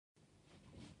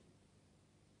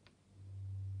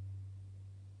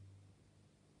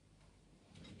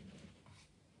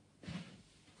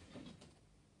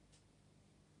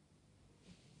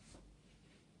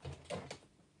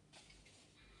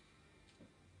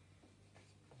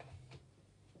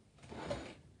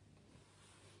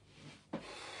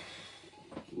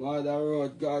God a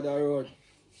road, God a road.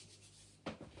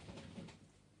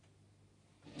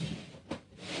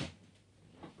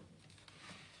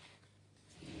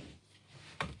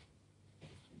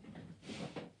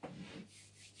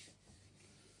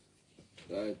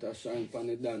 Light a shine pan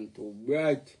it down too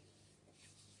bright.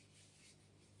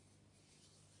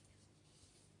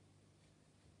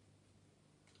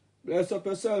 Bless up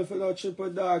yourself, you know,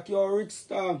 Triple Dark. Yo, Rick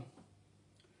Storm.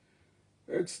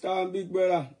 Rick Storm, big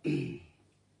brother.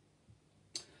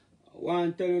 I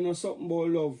want to tell you something about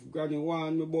love. Granny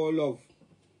want me about love.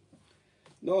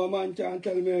 No man can't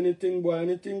tell me anything, boy.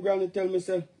 Anything Granny tell me,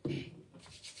 say.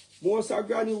 Most of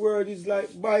Granny word is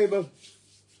like Bible.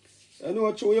 You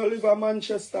know, true, you live in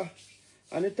Manchester.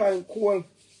 And the time cold,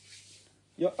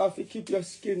 you have to keep your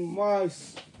skin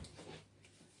moist.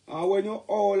 And when you're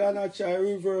old and I try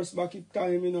reverse back in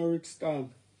time in a Rick Storm,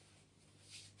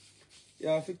 you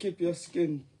have to keep your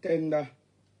skin tender.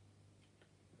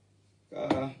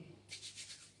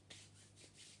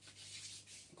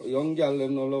 Young girl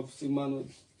them no love see man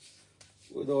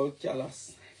with all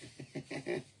callous.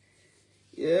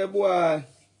 Yeah, boy.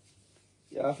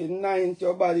 You have to 90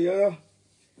 your body, you know.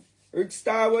 Rick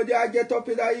Storm, when you get up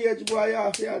in that age, boy, you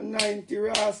have to 90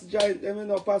 ras giant, them you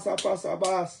know, passa,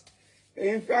 boss.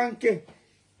 Eh, Frankie?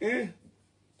 Eh?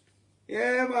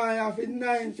 Yeah, man, you have to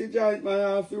 90 giant, man,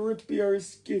 you have to repair his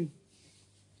skin.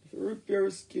 You have to repair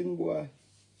his skin, boy.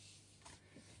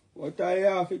 But I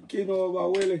have to kin over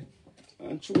Willie.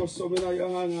 And throw some in your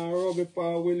hand and rub it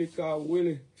on Willie, because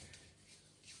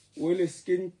Willie's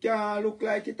skin can't look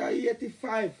like it at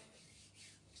 85.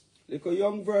 Like a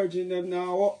young virgin them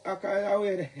now walk that kind of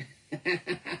way there.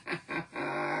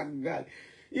 God.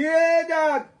 Yeah,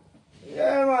 dog.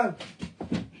 Yeah, man.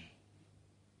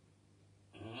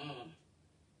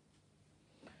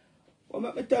 Well,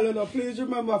 let me tell you now, please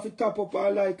remember to tap up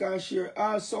and like and share.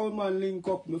 All sound man link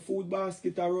up. My food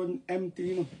basket I run empty,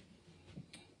 you know.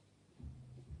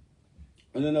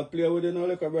 And then I play with you now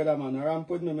like a brother, man. I ramp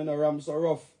with me, I ramp so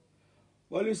rough.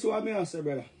 Well, listen what I say,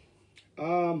 brother.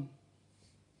 I'm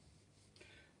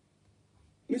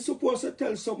supposed to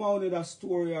tell someone that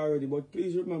story already, but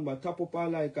please remember, tap up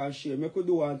and like and share. I could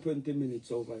do one 20 minutes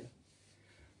over here.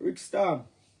 Rick Storm,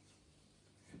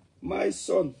 my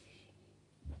son,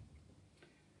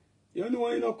 you know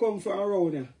when you come from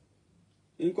around here,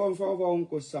 he come from our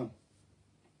Uncle Sam.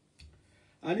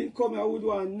 And he come here with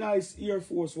one nice Air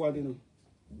Force One, you know.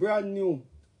 Brand new,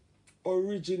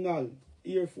 original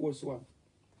Air Force One.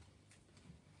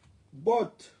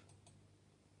 But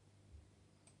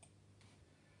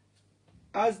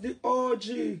as the OG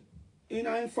in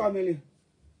our family,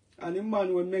 and the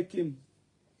man will make him,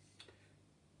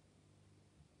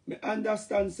 me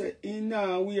understand say he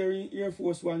now wearing Air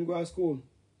Force One go to school.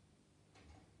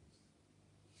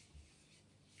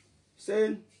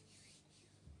 Saying,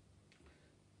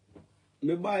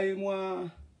 me buy him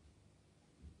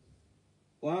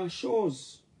one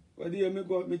shoes. Where do me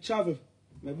go, me travel.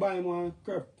 Me buy him one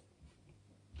crepe.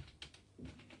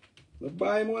 Me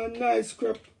buy him one nice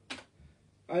crepe.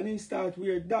 And he start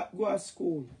wear that go to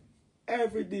school.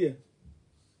 Every day.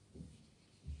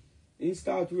 He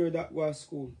start wear that go to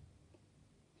school.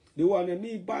 The one that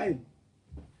me buy him.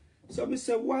 So me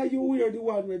say, why you wear the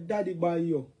one where daddy buy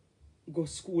you? Go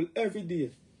school every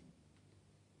day.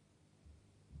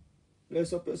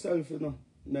 Bless up yourself, you know,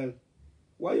 Mel.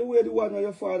 Why you wear the one where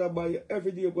your father buy you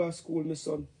every day go to school, my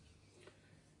son?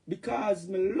 Because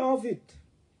me love it.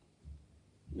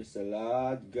 Me say,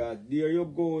 Lord God, there you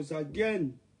goes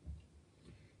again.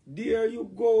 There you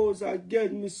goes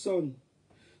again, my son.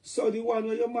 So the one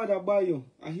where your mother buy you,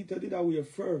 and he tell you that way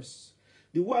first.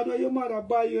 The one where your mother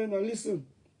buy you, and listen,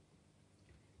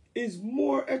 is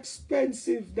more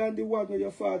expensive than the one where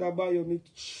your father buy you. Me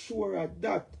sure of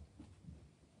that.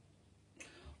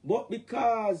 But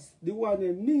because the one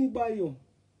that me buy you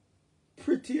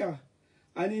prettier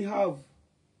and he have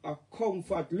a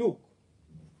comfort look.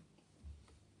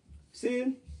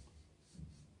 See?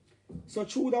 So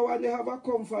through the one they have a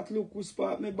comfort look, we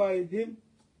spot me buy him.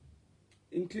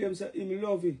 He claims that he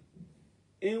love it.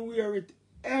 He wear it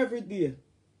every day.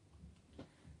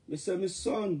 Me say, my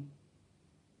son,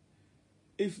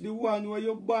 if the one where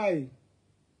you buy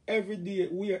every day,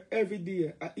 wear every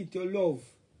day, and eat your love,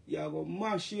 you are going to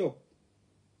mash you up.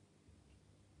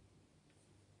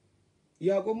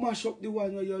 You are going to mash up the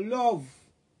one where you love.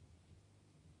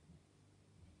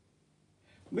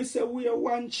 Me say wear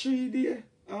 1 3 day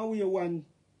and wear 1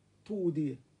 2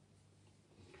 day.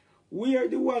 Wear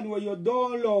the one where you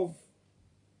don't love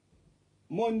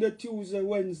Monday, Tuesday,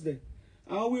 Wednesday.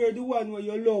 And wear the one where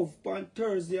you love on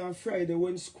Thursday and Friday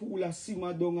when school are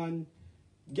simmer down and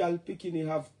girl picking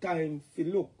have time to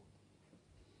look.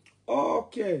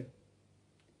 Okay.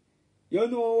 You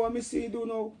know what me see do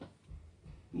now?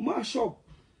 Mash up.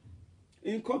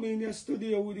 In coming in your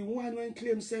studio with the one when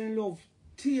claim saying love.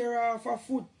 Tear off a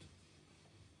foot.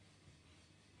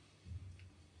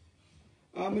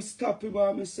 And me stop him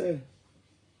and me say,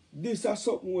 this is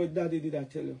something where daddy did I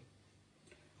tell you.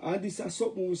 And this is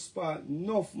something we spark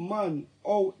enough man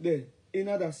out there in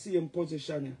the same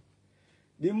position here.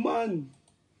 The man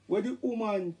where the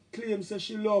woman claims that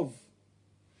she love,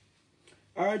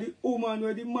 or the woman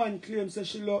where the man claims that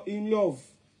she in love,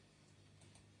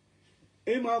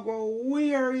 him a go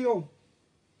wear you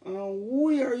and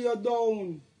wear you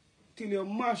down till you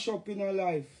mash up in your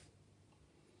life.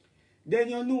 Then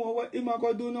you know what him a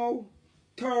go do now?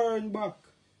 Turn back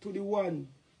to the one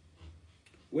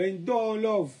when don't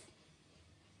love.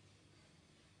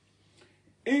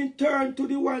 In turn to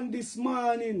the one this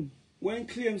morning when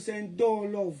claim saying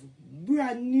don't love.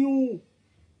 Brand new.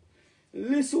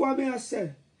 Listen what me I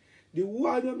say. The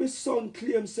one when my son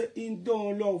claims say in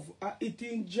don't love are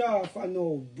eating jar for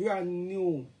now. Brand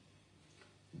new.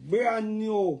 Brand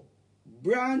new.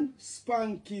 Brand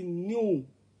spanking new.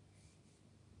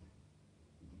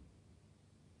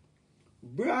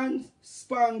 Brand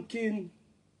spanking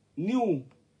new.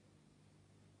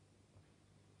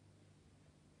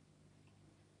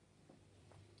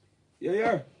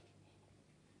 Yeah.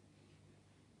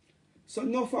 So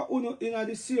now for uno in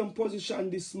the same position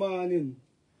this morning.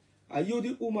 Are you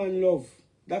the woman love?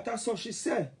 That's how she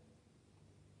said.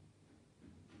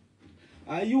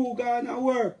 Are you gonna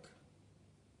work?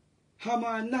 Hammer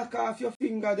and knock off your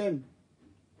finger them.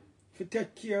 To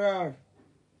take care of her.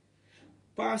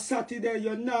 For Saturday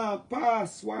you now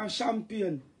pass one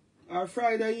champagne. Or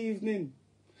Friday evening.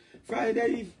 Friday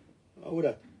evening. Hold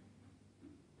that.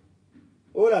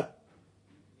 Hold that.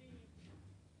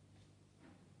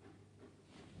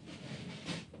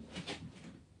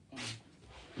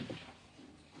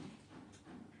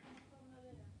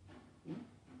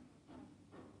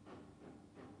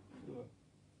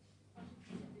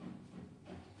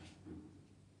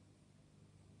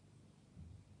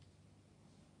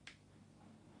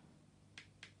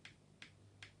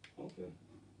 Okay.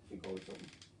 Think out something.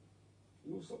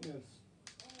 Do something else.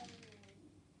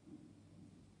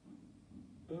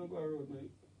 Don't go road,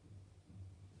 mate.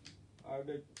 I'll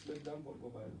get damn up go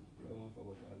by. I don't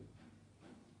forget all it.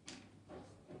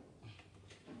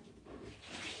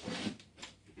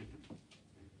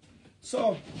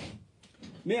 So,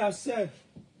 may I say,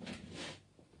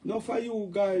 not for you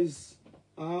guys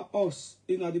and us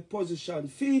in the position,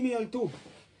 female too.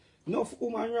 Enough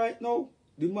woman right now,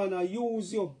 the man I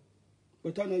use you,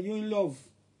 but I know you in love.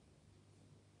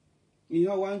 Me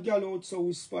have one girl out so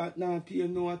we spot now pay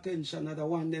no attention to the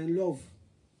one they love.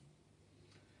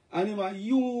 And him a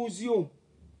use you,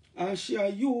 and she a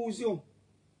use you,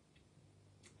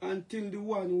 until the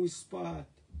one who spot,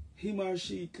 him or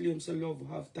she claims to love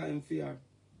have time for her.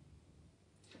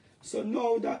 So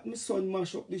now that my son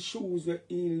mash up the shoes where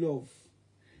he in love,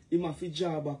 he have to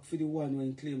draw back for the one when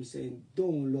he claims saying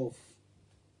don't love.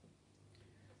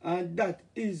 And that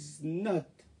is not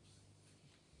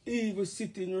even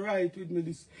sitting right with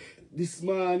me this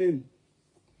morning.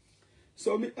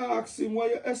 So me ask him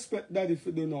what you expect daddy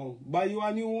to do now. Buy you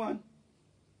a new one?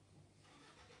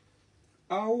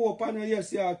 I hope I know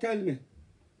yes you tell me.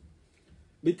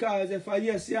 Because if I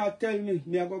yes you tell me,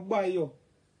 I go buy you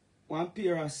one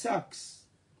pair of socks.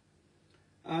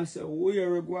 And say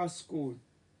where you go to school.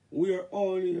 Wear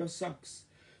only your socks.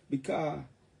 Because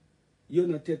you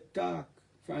not take talk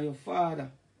from your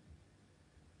father.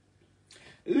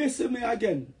 Listen me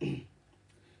again.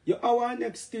 Our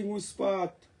next thing we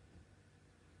spot.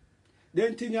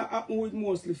 Then thing that happen with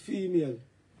mostly female.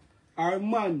 Our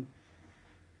man.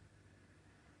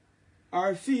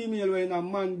 Our female in a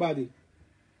man body.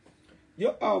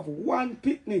 You have one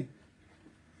pitney.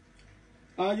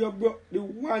 And you broke the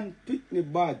one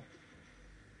pitney bad.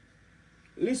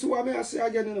 Listen what I say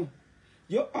again, you know.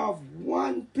 You have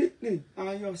one pitney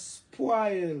and you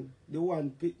spoil the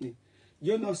one pitney.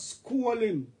 You not school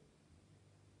him.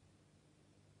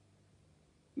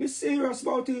 Me serious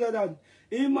about it that.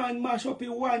 A man mash up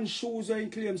in one shoes and he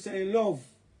claims saying love.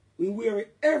 We wear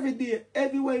it every day,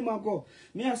 everywhere he go.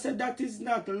 Me I said that is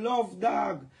not love,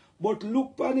 dog. But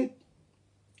look on it.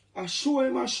 I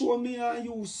show me and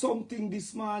you something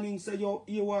this morning. Say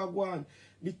you are going.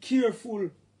 Be careful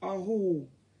of who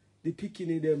the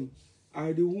picking of them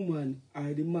are the woman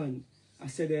or the man. I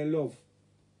said they love.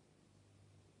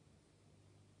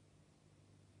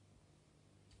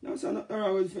 Now, so not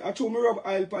wrong with me. I told me rub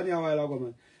oil pan a while ago,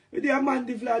 man. With the man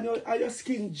divline, your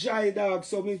skin dry, dog,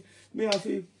 so me have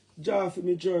to draw for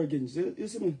me jerkins. You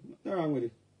see me? Nothing wrong with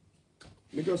it.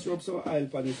 Me just rub some oil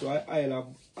on it, so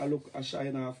I look a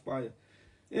shine off by it.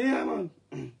 Yeah, man.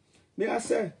 Me I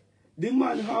say, the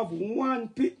man have one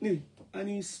pitney, and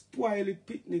he spoil the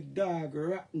pitney dog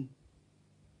rotten.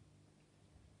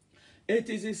 It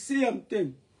is the same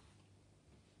thing.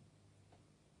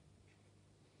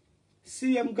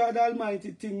 Same God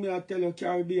Almighty thing me I tell you,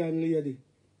 Caribbean lady.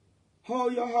 How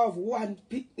you have one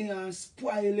pitney and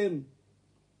spoil him?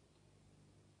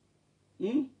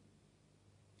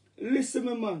 Listen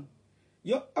me, man.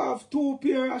 You have two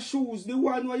pair of shoes. The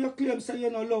one where you claim say you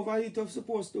don't love it, you're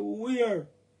supposed to wear.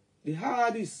 The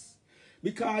hardest.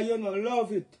 Because you don't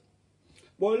love it.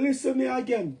 But listen me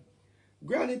again.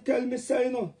 Granny tell me say,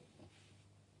 you know,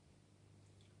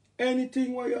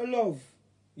 anything where you love,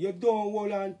 you don't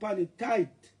hold on pan it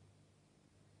tight.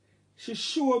 She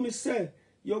show me say,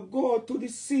 you go to the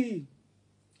sea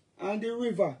and the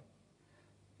river.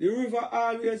 The river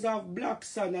always have black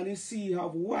sand and the sea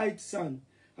have white sand.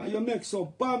 And you make some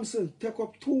bombs and take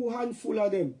up 2 handful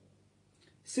of them.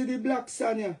 See the black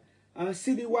sand here and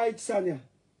see the white sand here.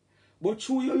 But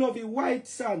through you love the white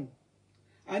sand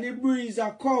and the breeze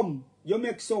a come, you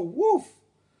make some woof.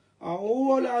 And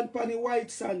hold on pan the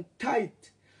white sand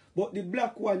tight. But the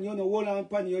black one, you know, hold on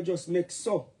pan you just make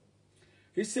so.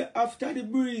 He said after the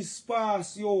breeze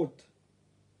pass you out,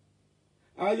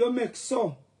 and you make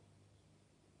so.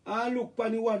 And look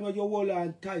pan the one where you hold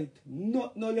on tight.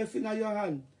 Not no left in your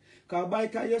hand. Because by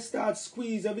the time you start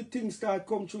squeeze, everything start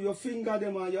come through your finger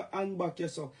them and your hand back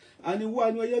yourself. And the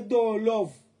one where you don't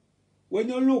love, when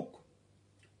you look,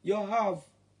 you have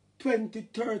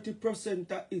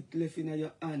 20-30% of it left in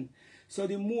your hand. So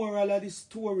the moral of the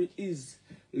story is,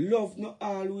 love not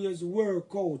always work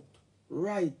out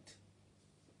right.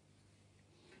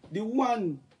 The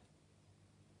one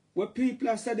where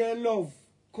people say they love,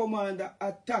 come under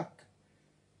attack,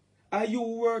 and you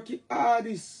work it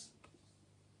hardest,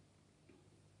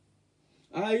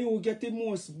 and you get the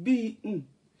most beaten,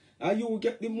 and you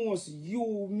get the most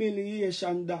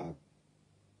humiliation, dog.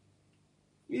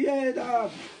 Yeah,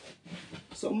 dog.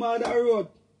 So mother road,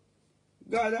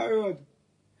 God road.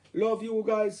 Love you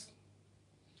guys.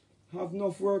 Have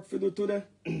enough work to do today.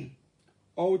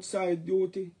 Outside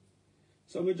duty.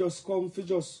 So me just come for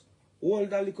just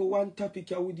hold a little one topic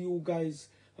here with you guys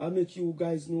and make you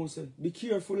guys know, say, be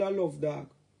careful of love, dog.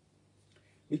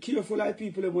 Be careful of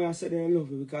people when I say they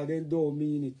love you because they don't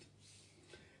mean it.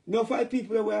 Enough of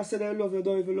people when I say they love you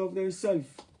don't even love themselves.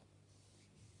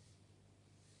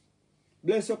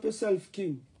 Bless up yourself,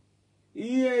 King.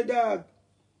 Yeah, dog.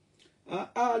 And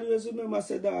always remember,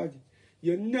 say, dog,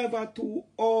 you're never too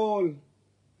old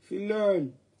to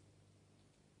learn.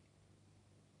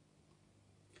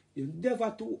 You're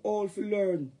never too old to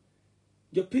learn.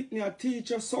 You pick me a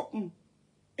teacher something.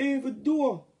 Even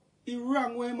though he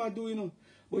wrong what am I doing, you know,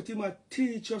 but he might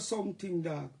teach you something,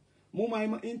 dog.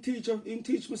 Mama, he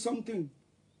teach me something.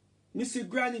 Me see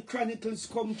Granny Chronicles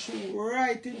come through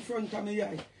right in front of me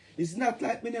eye. It's not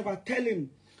like me never tell him.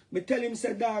 Me tell him,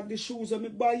 say, dog, the shoes I me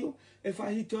buy you, if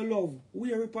I hit your love,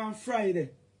 wear it on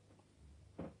Friday.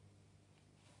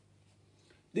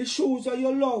 The shoes of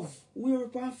your love, wear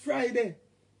it on Friday.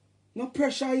 No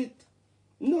pressure it.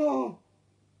 No.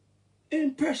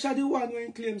 In pressure the one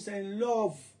when claim saying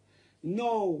love.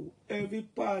 No. Every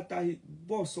part of it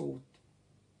bust out.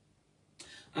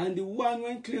 And the one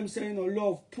when claim saying no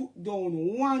love, put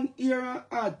down one ear and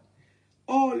add.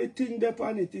 Only thing there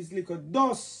on it is little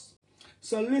dust.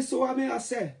 So listen what me I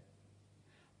say.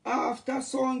 After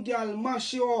some girl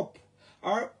mash you up,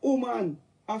 or woman,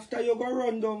 after you go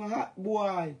run down a hot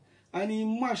boy, and he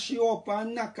mash you up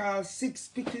and knock all 6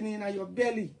 picking in your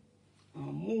belly,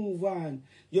 and move on.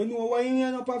 You know what you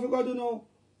end up have to do now?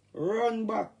 Run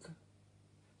back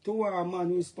to our man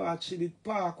who's part she did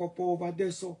park up over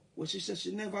there, so what she said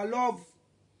she never loved.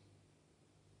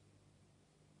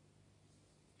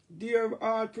 Dear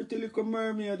all pretty little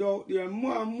mermaid out there,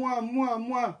 mwah, mwah, mwah,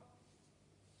 mwah.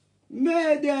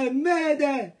 Mayday,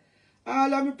 mayday.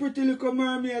 All of me pretty little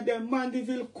mermaid, them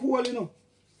Mandeville cool, you know.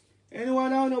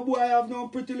 Anyone out no boy have no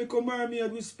pretty little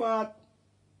mermaid with spot.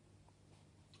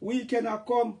 Weekend a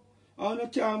come, I no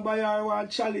can buy her one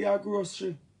chally or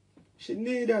grocery. She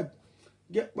needed.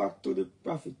 Get back to the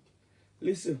prophet.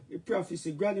 Listen, the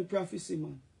prophecy, granny prophecy,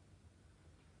 man.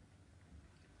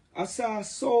 I saw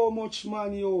so much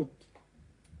money out.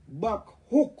 Back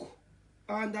hook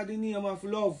under the name of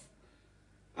love.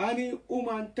 And the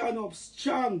woman turn up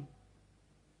strong.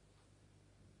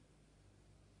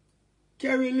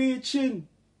 Carry leeching.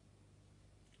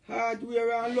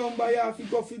 Hardware and lumber you have to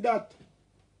go for that.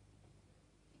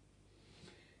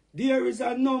 There is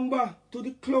a number to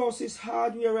the closest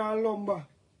hardware and lumber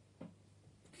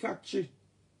factory.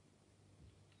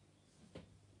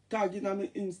 Tag in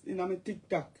my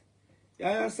TikTok. You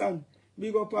understand?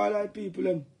 Big up all the people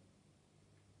them.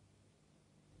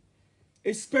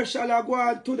 Especially I go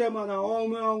out to them and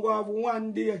I'm going to have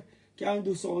one day can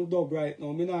do some dub right now.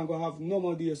 I'm not going to have no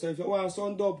more days. So if you want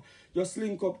some dub, just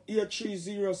link up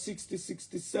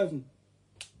 830-6067.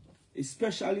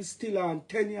 Especially still on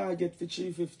 10 years I get for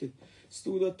 350.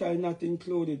 Studio time not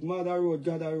included. Mother Road,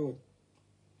 Gather Road.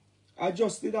 I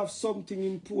just did have something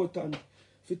important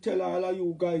to tell all of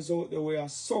you guys out there where I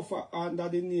suffer under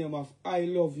the name of I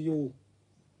love you.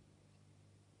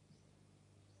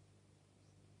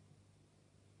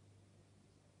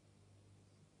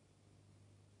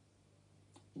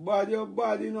 Body your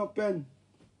body in a pen.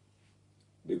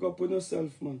 Big up on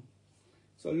yourself, man.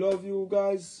 So love you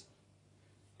guys.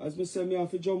 As me say, me have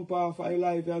to jump off I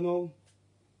live, you know.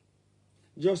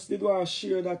 Just did want to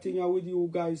share that thing with you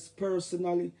guys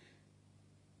personally.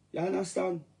 You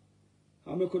understand?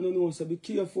 I'm going to know, so be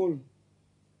careful.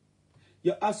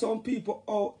 You have some people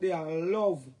out there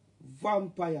love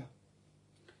vampire.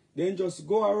 Then just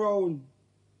go around.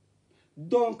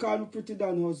 Don't call me Pretty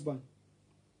Dan husband.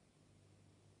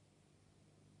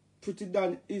 Pretty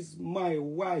Dan is my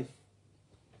wife.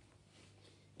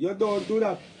 You don't do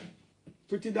that.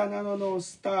 Pretty Dan is no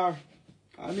star.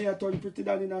 I may turn Pretty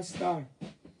Dan in a star.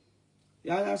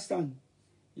 You understand?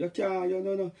 You can't,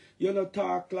 you don't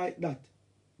talk like that.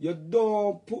 You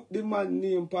don't put the man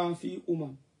name on for the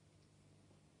woman.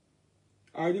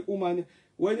 Or the woman,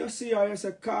 when you see her, you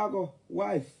say Khago,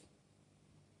 wife.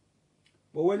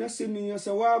 But when you see me, you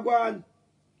say, what go on?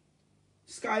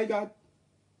 Sky God.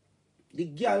 The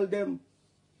girl them,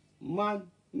 man,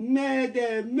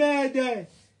 mayday.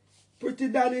 Pretty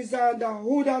Dan is under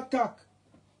hood attack.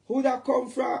 Hood that come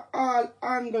from all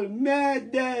angle.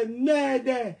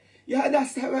 Mayday. You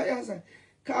understand what I say?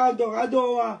 Khago, I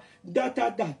don't want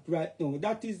that right now.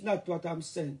 That is not what I'm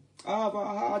saying. I have a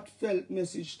heartfelt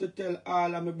message to tell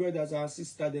all of my brothers and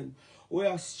sisters them. We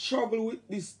are struggle with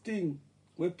this thing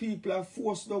where people are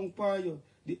forced down upon you.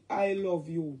 The I love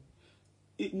you.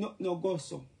 It not no go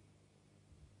so.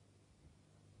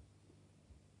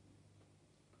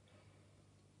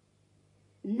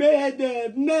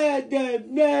 Mayday.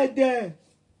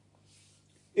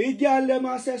 A girl them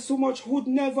a say so much would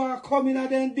never come in a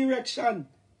them direction.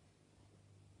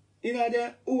 In a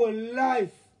their whole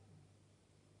life.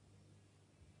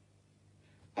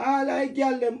 All I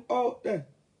girl them out there.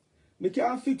 Me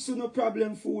can't fix no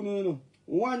problem for you, know.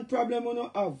 One problem you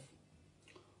no have.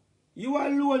 You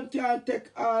alone can't take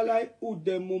all I would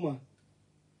them, mama.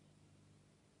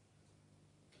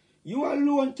 You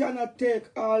alone cannot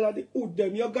take all of the wood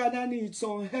them. You're gonna need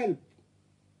some help.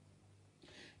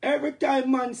 Every time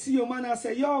man see you, man I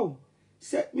say, yo,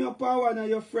 set me up on one of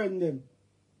your friend them.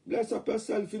 Bless up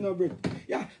yourself in a brick.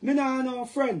 Yeah, me nah no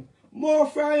friend. More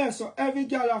friends, so every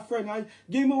girl a friend. And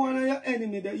give me one of your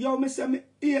enemy there. Yo, me say me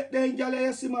hate them girl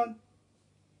you see, man.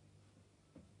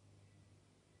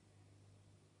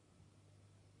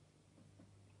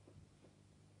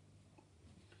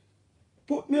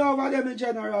 Put me over there, in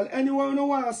general. Anyone who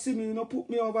want to see me, put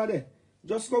me over there.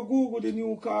 Just go Google the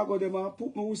new Khago them and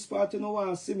put me which part you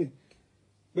want to see me.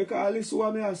 Because listen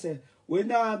what me I say. We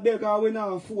not beg or we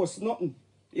not force nothing.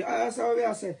 You understand what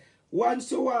I say?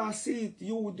 Once you want to see it,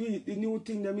 you do it. The new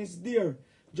thing them is there.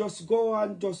 Just go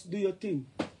and just do your thing.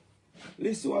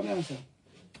 Listen what I say.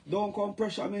 Don't come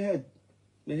pressure my head.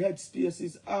 My head space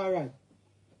is alright.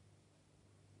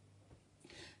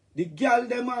 The girl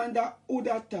them under hood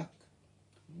attack.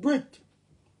 Brit.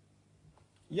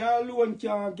 You alone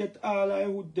can't get all I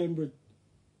would them, Brit.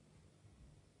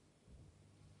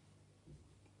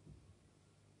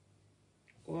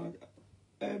 What?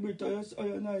 Hey, Brit, are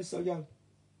you nice, girl?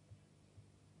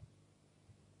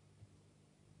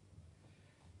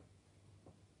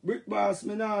 Brit boss,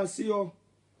 me now see your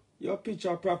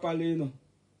picture properly, you know.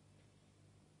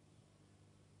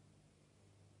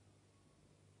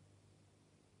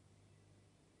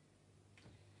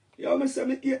 Yo, me say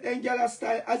me hate them gyal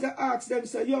style. As I ask them,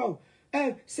 say, yo,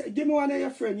 hey, say, give me one of your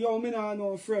friend. Yo, me nah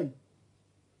no friend.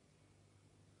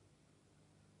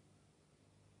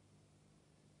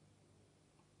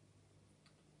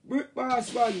 Brick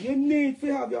boss, man, you need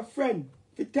to have your friend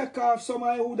to take off some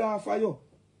of hood off for you.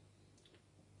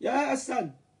 You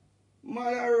understand?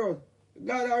 Mother Road,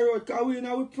 Gather Road, because we in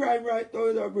our prime right now,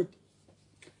 you know, Brick.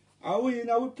 And we in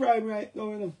our prime right now,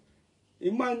 you know.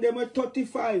 The man them at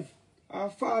 35. And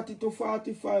 40 to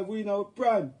 45, we in our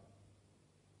prime.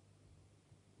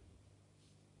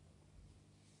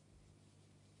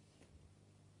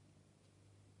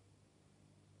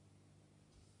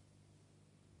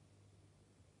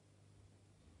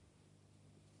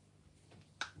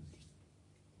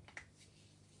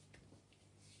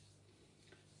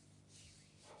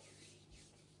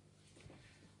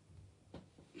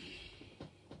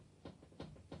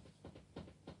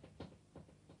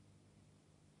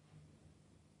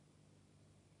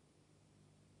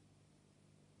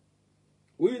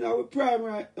 We in our prime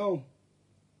right now.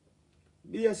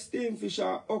 Be a steam fish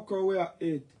and okra we are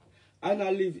eat. And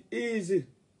I live easy.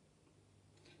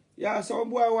 Yeah, some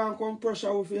boy want come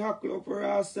pressure with you hackle up for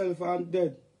yourself and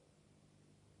dead.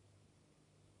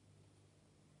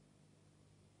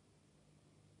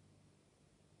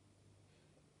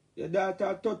 Your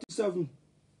daughter 37.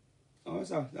 Oh,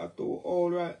 sir, that's too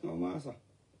old right now, master.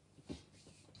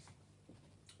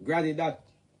 Granny that.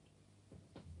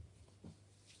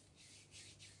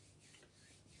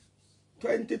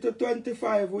 20 to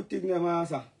 25 we think them,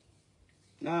 master.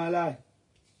 Nah lie.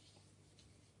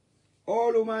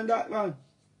 Old woman that man.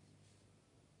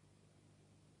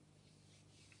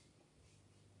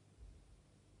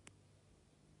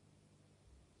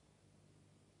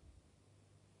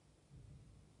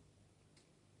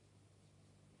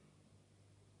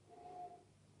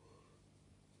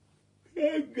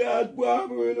 Hey God, boy, I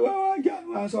really want to get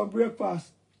man some breakfast.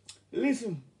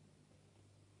 Listen.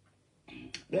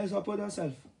 Let's up on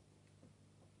yourself.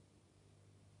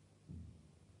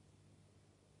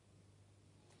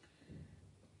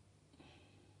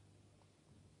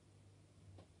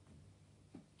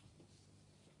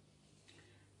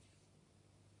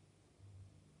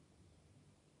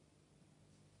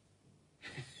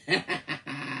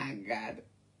 God.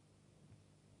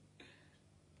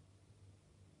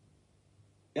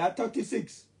 You're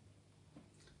 36.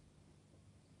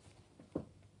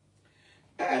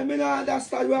 I don't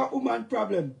understand your woman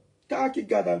problem. Talk it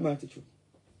God Almighty truth.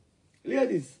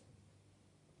 Ladies.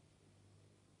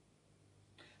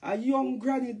 A young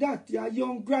granny that, you're a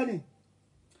young granny.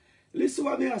 Listen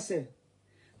what me I say.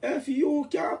 If you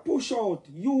can push out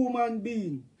human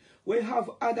being, we have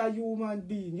other human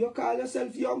being, you call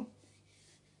yourself young?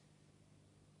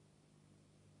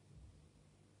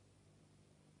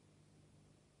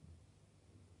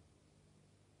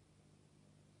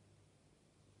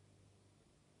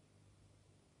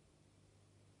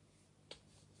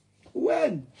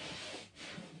 When?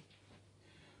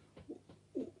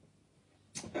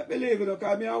 I believe it,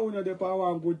 because I want to have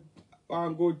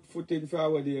one good footing for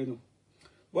our day, you know.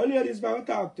 But ladies, I want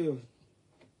to talk to you.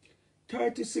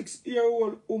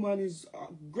 36-year-old woman is a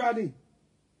granny.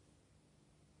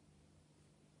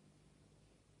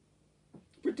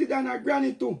 Pretty than a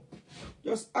granny too.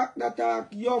 Just act that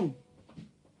act young.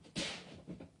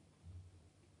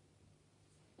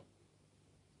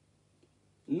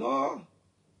 No.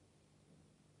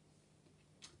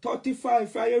 35,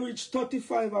 if you reach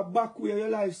 35, a back where your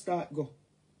life start go.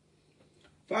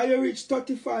 If you reach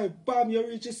 35, bam, you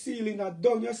reach the ceiling, and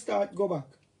down you start go back.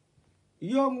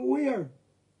 Young where?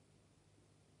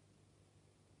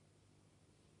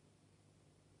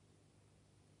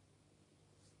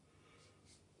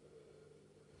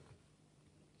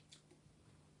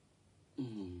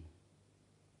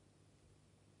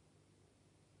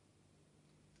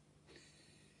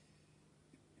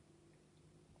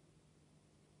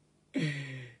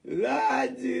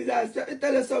 Lord Jesus, let me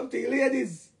tell you something,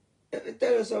 ladies. Let me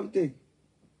tell you something.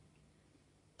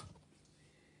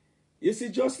 You see,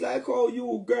 just like how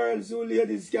you girls, you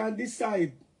ladies can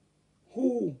decide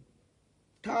who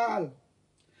tall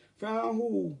from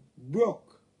who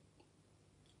broke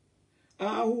and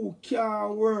who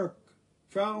can work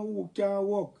from who can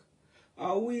work.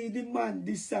 And we, the man,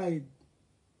 decide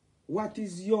what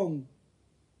is young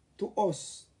to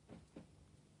us.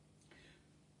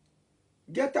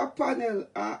 Get a panel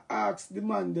and ask the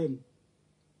man them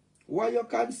what you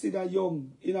consider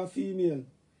young in a female.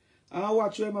 And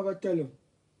watch what I'm going to tell you.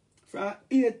 From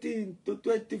 18 to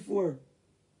 24.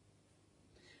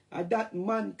 And that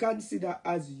man consider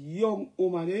as young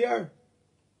woman here.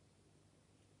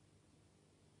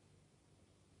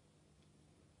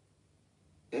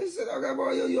 Instead of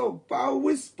about you young, power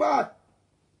whisper.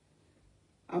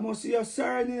 I must see your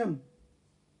surname.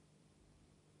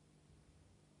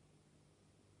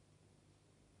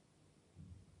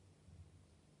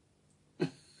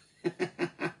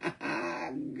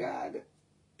 God.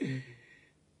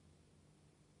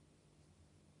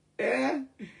 Eh?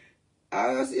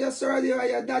 I see your surname and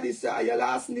your daddy say your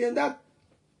last name that.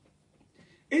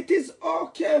 It is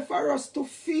okay for us to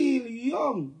feel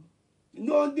young.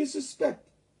 No disrespect.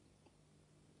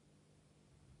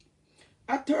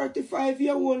 A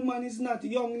 35-year-old man is not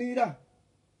young neither.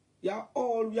 You're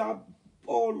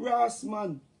all Ross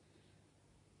man.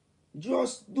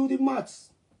 Just do the maths.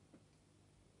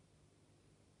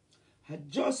 And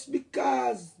just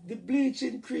because the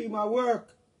bleaching cream at work,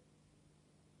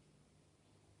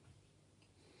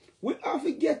 we have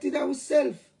to get it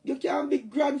ourselves. You can't be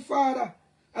grandfather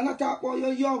and not talk about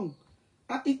you're young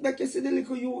And it make you see the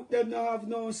little youth, them not have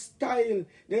no style,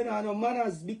 they don't have no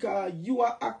manners, because you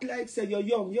are act like say you're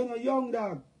young. You're not young,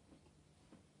 dog.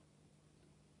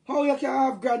 How you can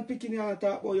have grand picking and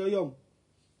talk about you're young?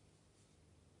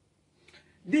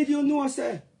 Did you know,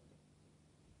 say?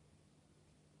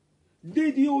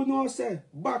 Did you know, say,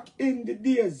 back in the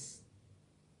days,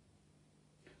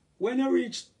 when you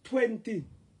reach 20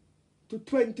 to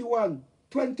 21,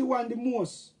 21 the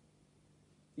most,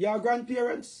 your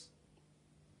grandparents?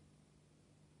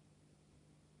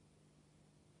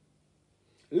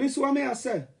 Listen what I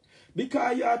say.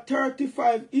 Because you're a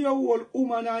 35-year-old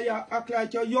woman and you act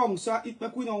like you're young, so it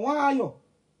make we know why you.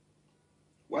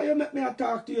 Why you make me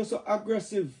talk to you so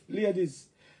aggressive, ladies?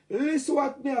 Listen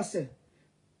what me I say.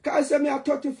 Because I say me are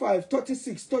 35,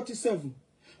 36, 37.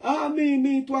 And me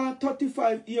meet one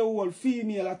 35-year-old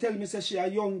female and tell me say she a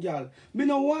young girl. Me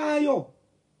know why you.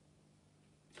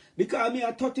 Because me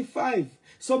are 35.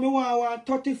 So me want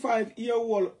one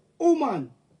 35-year-old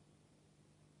woman.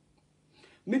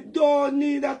 Me don't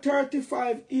need a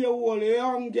 35-year-old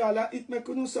young girl that it make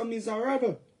you so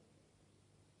miserable.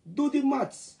 Do the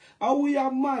maths. Are we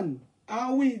a man?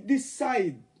 And we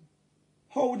decide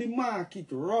how the market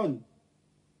run.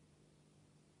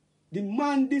 The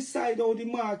man decide how the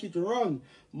market run.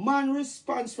 Man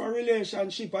responds for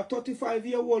relationship. A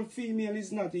 35-year-old female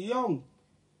is not young.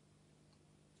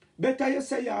 Better you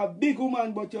say you're a big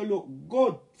woman but you look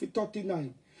good for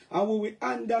 39. And we will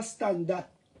understand that.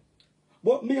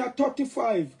 But me a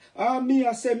 35, and me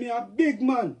a say me a big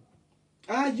man.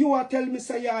 And you a tell me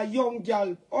say you're a young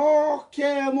girl.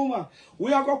 Okay, mama.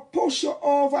 We are going to push you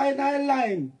over in a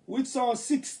line with some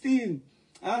 16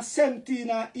 and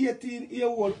 17 and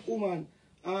 18-year-old woman.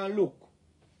 And look.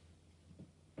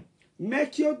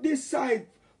 Make you decide.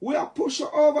 We are push you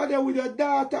over there with your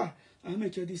daughter. And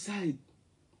make you decide.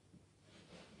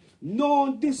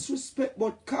 No disrespect,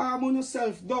 but calm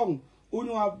yourself down. You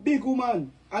know a big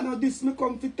woman. I know this me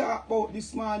come to talk about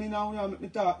this morning and you make me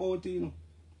talk about it, you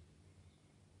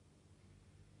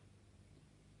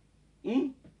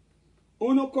know.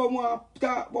 You come and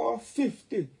talk about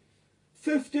 50.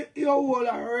 50-year-old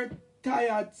are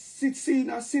retired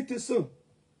senior citizen.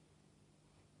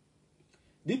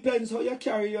 Depends how you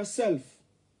carry yourself.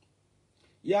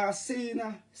 You're a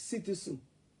senior citizen.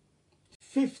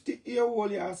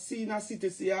 50-year-old, you're a senior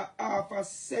citizen. You're half a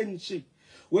century.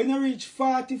 When you reach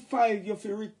 45, you have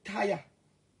to retire.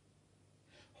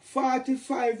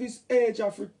 45 is age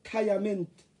of retirement,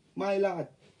 my lad.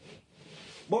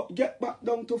 But get back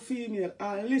down to female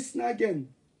and listen again.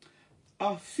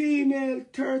 A female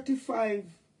 35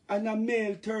 and a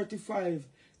male 35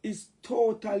 is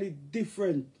totally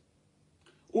different.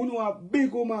 You know a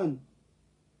big woman.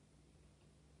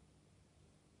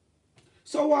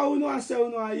 So why you know I say you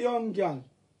know a young girl?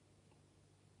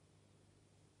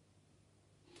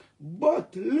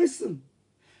 But listen,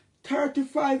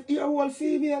 35-year-old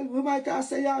female, we might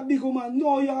say you're a big woman.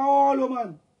 No, you're all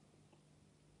woman.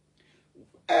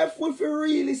 If we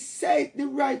really say it the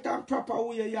right and proper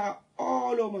way, you're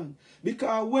all woman.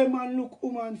 Because women look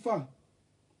woman for.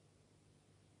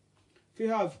 If you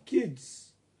have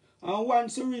kids, and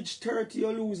once you reach 30, you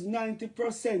lose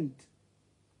 90%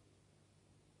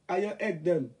 of your egg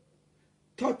them.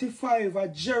 35, a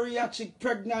geriatric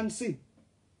pregnancy.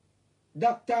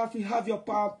 Doctor, if you have your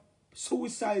pap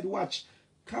suicide watch,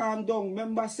 calm down.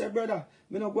 Remember, say, brother,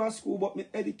 I don't go to school, but I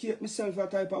educate myself a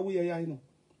type of way, you know.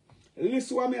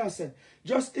 Listen what I say.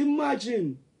 Just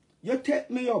imagine, you take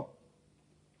me up,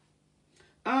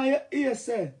 and you hear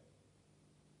say,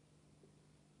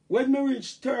 when me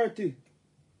reach 30,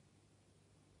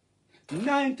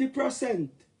 90%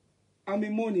 of my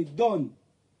money done.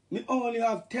 Me only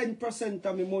have 10%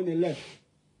 of my money left.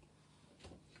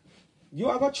 You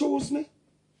ever choose me?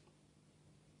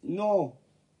 No.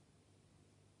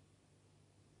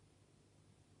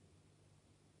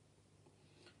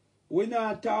 We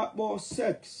not talk about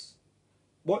sex.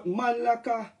 But man like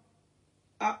a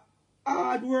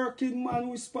hard working man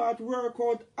we start work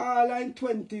out all in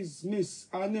 20s, miss.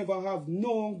 I never have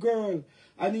no girl.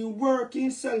 And he work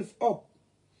himself up.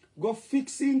 Go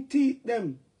fixing teeth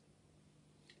them.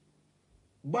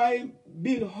 Buy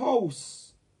build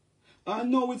house.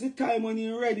 And now is the time when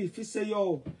you're ready if you say,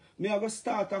 yo, me I go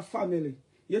start a family.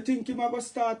 You think him I go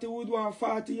start it with one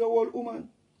 40-year-old woman?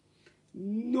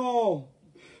 No.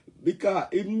 Because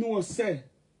him know say,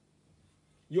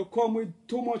 you come with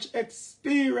too much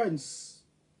experience,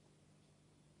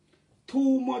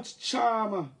 too much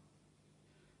charmer,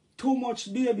 too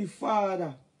much baby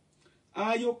father,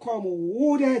 and you come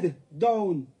wooded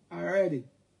down already.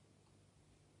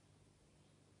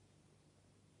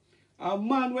 A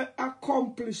man will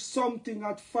accomplish something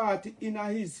at 40 in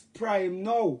his prime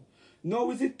now. Now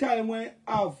is the time when he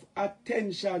have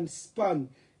attention span.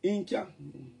 In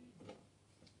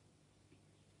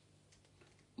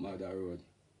Mother Road.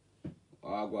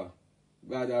 Agua.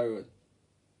 Brother Road.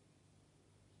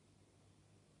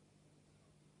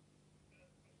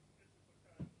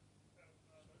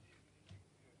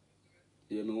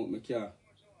 Yeah, me want me car.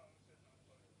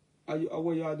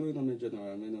 What you are doing on me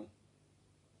general? Me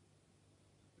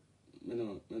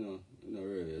no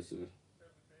really, you see.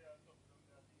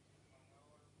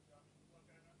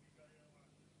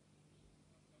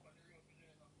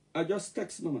 I just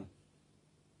text me, man.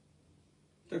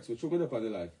 Text me, show me up on the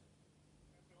live.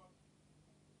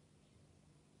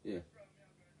 Yeah.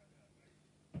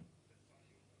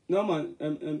 No, man,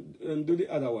 do the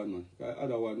other one, man. The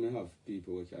other one may have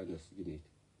people who can just give me it.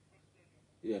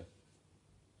 Yeah.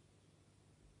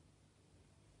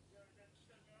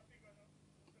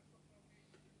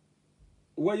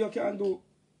 What you can do,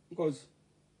 because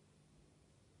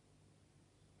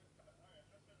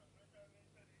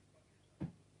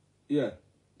yeah.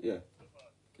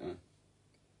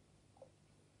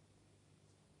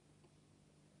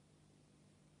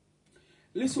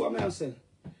 Listen what I say.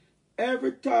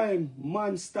 Every time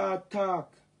man start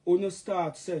talk, uno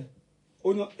start say,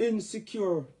 uno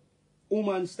insecure,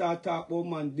 woman start talk about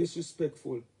man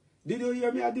disrespectful. Did you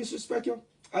hear me? I disrespect you?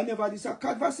 I never this a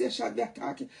conversation they're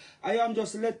talking. I am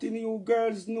just letting you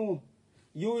girls know.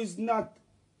 You is not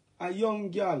a young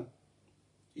girl.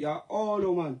 You're all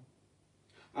woman.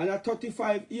 And a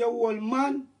 35-year-old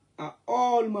man, a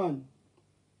all man.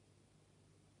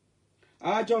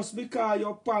 And just because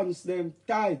your pants them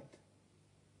tight,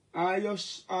 and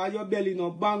your belly no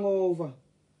bang over,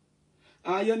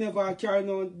 and you never carry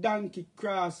no donkey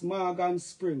cross, Morgan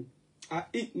Spring, and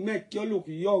it make you look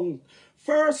young.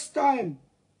 First time,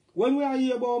 when we are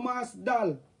here about Mas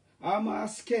Dal, and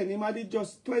Mas Ken, him had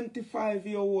just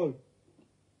 25-year-old.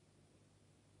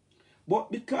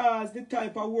 But because the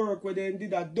type of work where they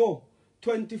did that do,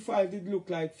 25 did look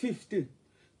like 50.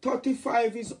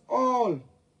 35 is all.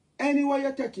 Anywhere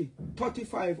you take it,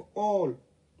 35 all.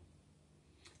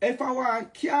 If I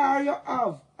want car you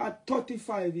have at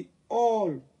 35 it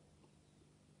all.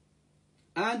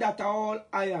 And that are all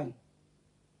iron.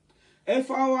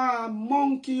 If I want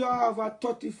monkey you have at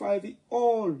 35 it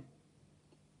all.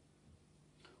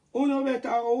 You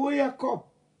better wake up.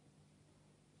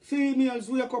 Females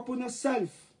wake up on yourself.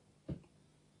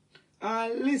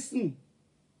 And listen.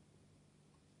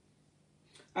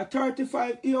 A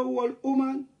 35-year-old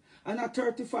woman and a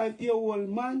 35-year-old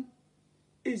man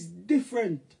is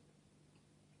different.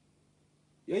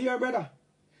 You hear, brother?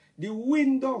 The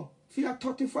window for a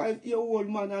 35-year-old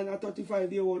man and a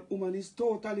 35-year-old woman is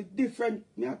totally different.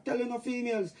 Me are telling you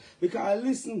females, because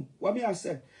listen, what me I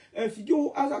say. If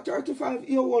you as a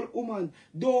 35-year-old woman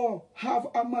don't have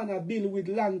a man a bill with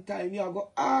long time, you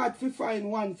go hard to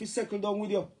find one to settle down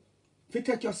with you. To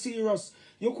take you serious.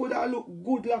 You could have look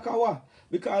good like a what?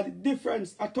 Because the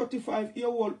difference, a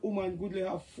 35-year-old woman could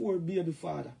have 4 baby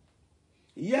father.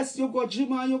 Yes, you go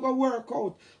gym and you go work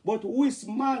out, but which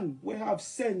man will have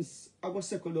sense I go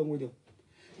settle down with you?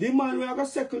 The man will go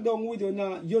settle down with you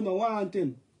now, you don't want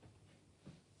him.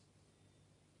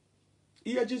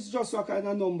 Age is just a kind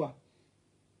of number.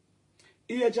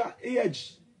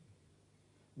 Age.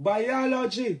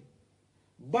 Biology.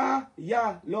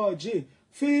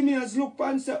 Females look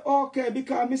and say, okay,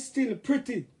 because I'm still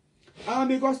pretty. And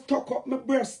me go tuck up my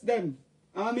breast them.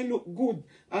 And me look good.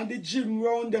 And the gym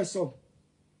round there so.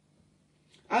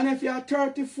 And if you're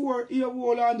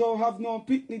 34-year-old and don't have no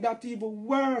picnic, that's even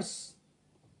worse.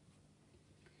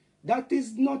 That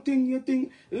is nothing you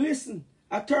think. Listen,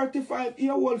 a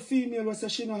 35-year-old female was say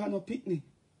she don't have no picnic.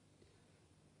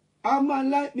 A man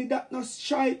like me that not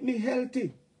strike me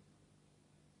healthy.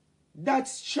 That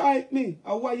strike me.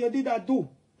 And what you did I do?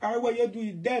 Or what you do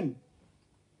it then?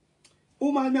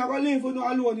 Woman, me I go leave you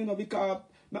alone, you know, because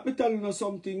let me tell you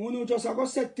something. You know, just I go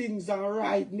set things and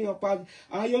write me up and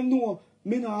you know,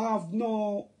 me no have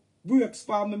no breaks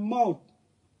for my mouth.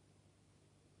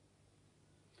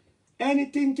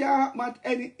 Anything can happen at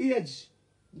any age.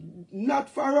 Not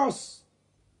for us.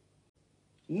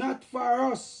 Not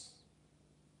for us.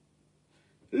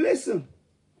 Listen.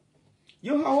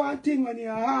 You have one thing when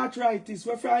your arthritis,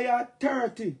 when you're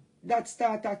 30, that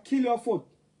start to kill your foot.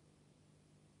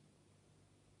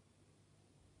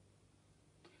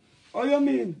 Or you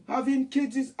mean, having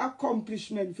kids is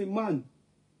accomplishment for man.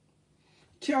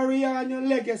 carry on your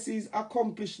legacy's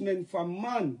accomplishment for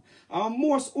man. And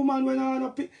most women when I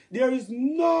pick, there is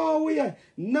no way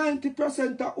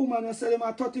 90% of women I say them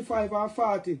are 35 or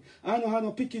 40 and I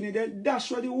no picking it, they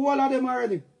dash with the whole of them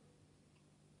already.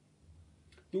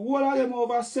 The whole of them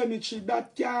over cemetery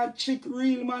that can't trick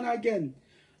real man again.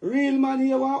 Real man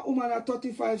here one woman at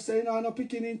 35 say I no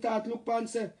picking in that look and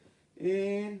say,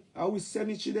 I will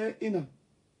cemetery there in.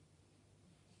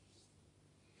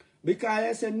 Because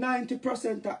I say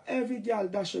 90% of every girl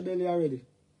dash her belly already.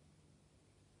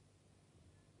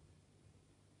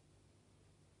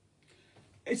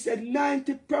 It said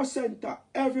 90% of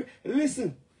every...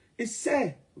 Listen, it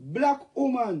said black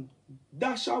woman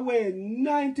dash away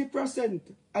 90%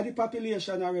 of the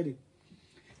population already.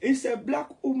 It said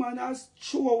black woman has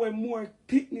thrown away more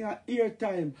picnic at ear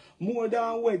time, more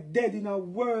than we dead in a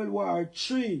World War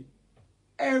III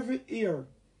every year.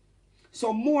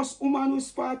 So most women who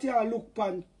party are look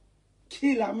pan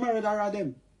kill and murder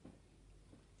them.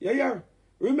 You hear?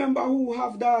 Remember who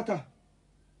have daughter.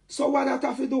 So what that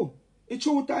have to do? It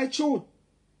truth I truth.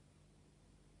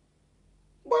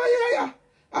 But yeah.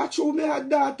 I true me a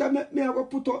daughter me have to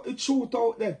put out the truth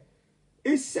out there.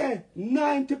 It say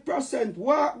 90%.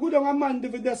 What good on a man do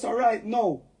this right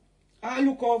now? I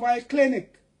look over a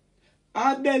clinic.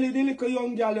 I belly the little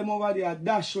young girl them over there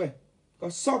dash way.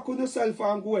 Cause suck on yourself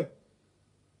and go.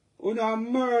 You a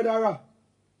murderer.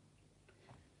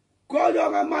 Go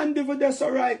down a man do this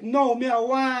right now. Me a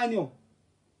warn you.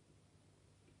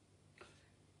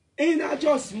 In a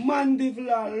just Mandeville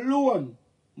alone,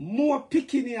 more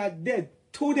picking are dead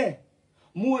today,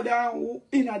 more than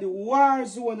in the war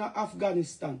zone of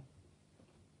Afghanistan.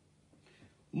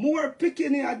 More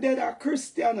picking are dead are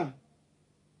Christian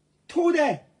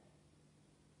today.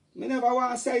 Me never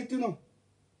want to say it, you know,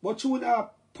 but you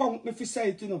not punk me for say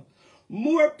it, you know.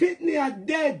 More picking are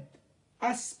dead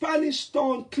a Spanish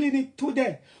town clinic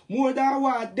today, more than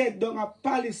what are dead down at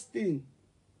Palestine.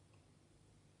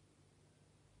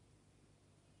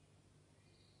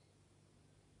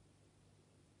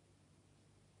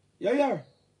 Yeah.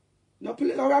 No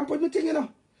play no ramp with me thing, you know.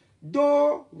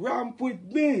 Don't ramp with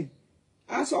me.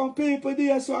 And some people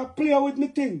there so I play with me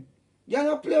thing. You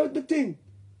don't play with the thing.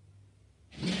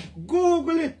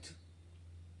 Google it.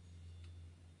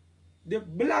 The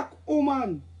black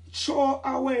woman throw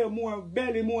away more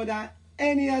belly more than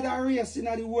any other race in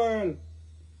the world.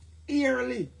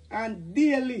 Yearly and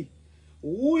daily.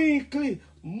 Weekly.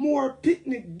 More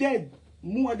picnic dead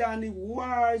more than the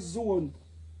war zone.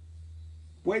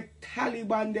 Where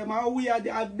Taliban them are we are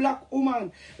the black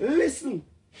woman. Listen,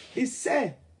 it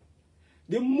say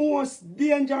the most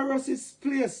dangerous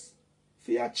place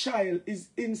for a child is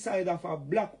inside of a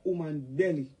black woman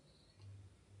belly.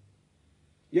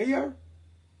 You hear?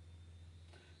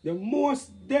 The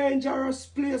most dangerous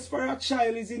place for a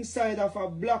child is inside of a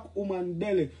black woman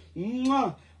belly.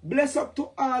 Mwah! Bless up to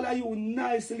all of you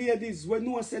nice ladies when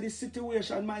no say the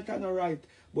situation might not right,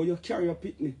 but you carry your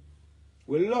pitney.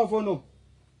 We love you no.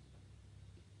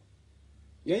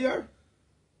 You hear?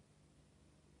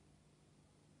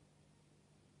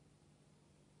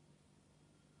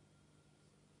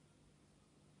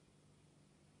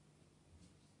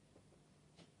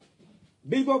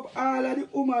 Big up all of the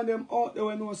women them out there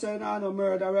when no say no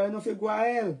murder, you know fi go to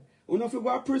hell. You know fi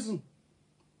go to prison.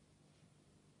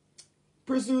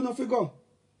 Prison you know fi go.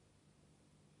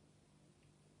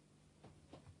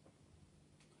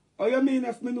 How you mean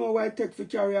if me know why it take fi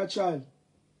carry a child?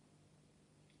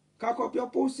 Cock up your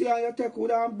pussy and you take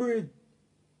with and breed.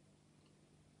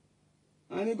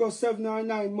 And you go 7 or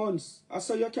 9 months. I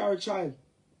saw you carry a child.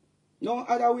 No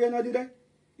other way you did it.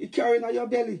 You carry in your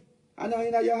belly. And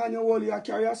in your hand you hold you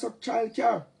carry a child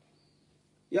car.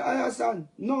 You understand?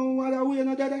 No other way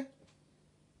you did it.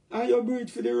 And you breed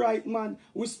for the right man.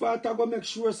 We start to go make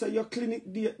sure say your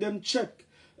clinic date them check.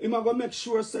 You go make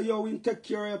sure say you will take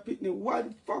care of your picnic. Why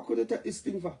the fuck would you take this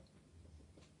thing for?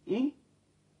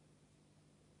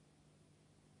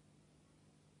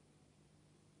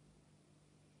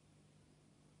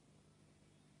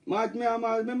 Mad me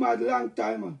mad long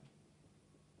time, man.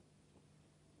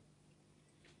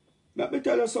 Let me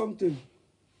tell you something.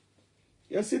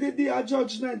 You see the day of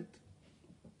judgment,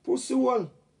 pussy wall,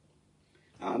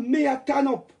 and me a turn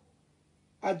up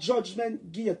a judgment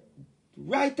gate,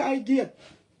 right eye gate,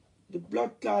 the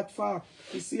blood clot for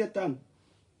Satan.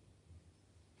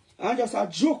 And just a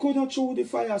joke on through the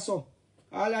fire, so.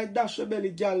 I like dash your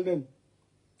belly girl then.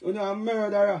 You know a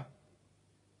murderer.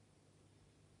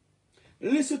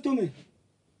 Listen to me.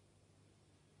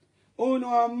 Oh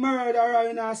no, a murderer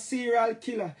and a serial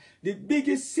killer. The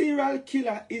biggest serial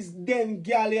killer is them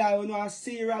gal here, you know, a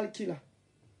serial killer.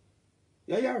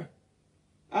 You hear?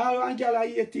 All one girl at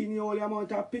 18-year-old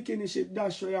amount of picking she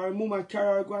dash where her mama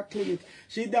carry her go to clinic.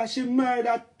 She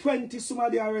murdered 20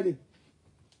 somebody already.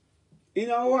 In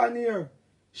a 1 year,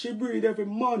 she breed every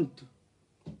month.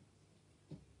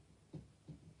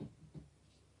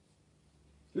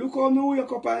 Look how me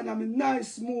wake up and I'm in a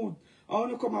nice mood. I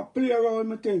want to come and play around with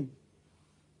my thing.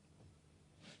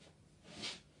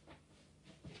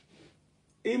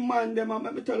 In man, them,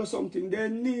 let me tell you something. They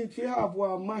need to have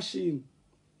one machine.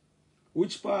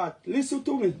 Which part? Listen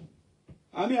to me.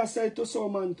 I mean, I say to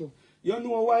some man too. You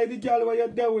know why the girl where you're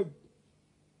there with?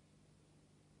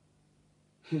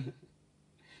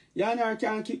 You and her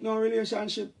can't keep no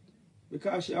relationship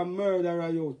because she a murderer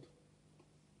youth.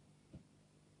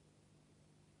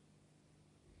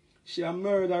 She a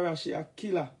murderer, she a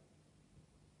killer.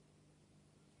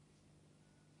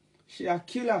 She a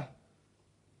killer.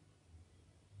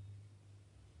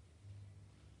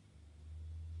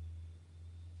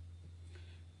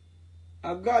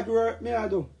 A God work me I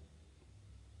do.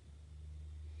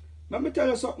 Let me tell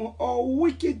you something. How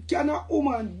wicked can a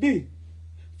woman be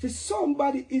for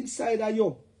somebody inside of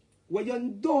you where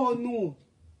you don't know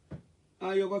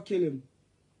and you go kill him?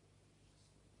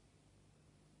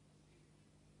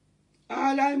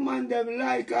 All I man them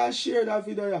like and share that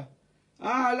video. Yeah.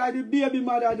 All of the baby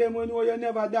mother them when you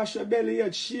never dash your belly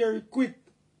yet, share it quick.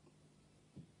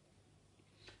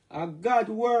 A God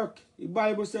work. The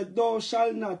Bible said, thou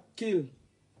shalt not kill.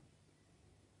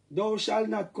 Thou shalt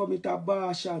not commit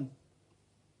abortion.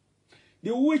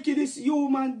 The wickedest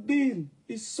human being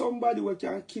is somebody who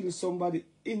can kill somebody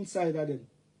inside of them.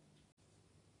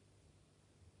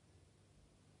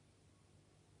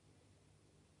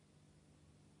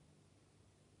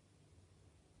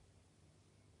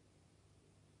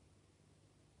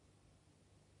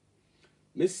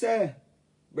 Me say,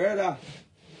 brother,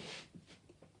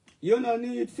 you no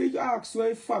need to ask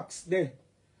where facts there.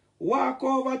 Walk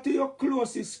over to your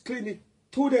closest clinic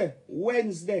today,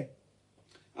 Wednesday,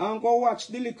 and go watch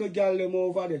the little girl them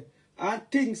over there.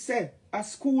 And think say, a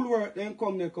schoolwork them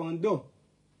come they can do.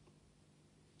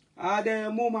 And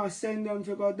their mama send them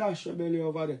to go dash your belly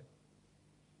over there.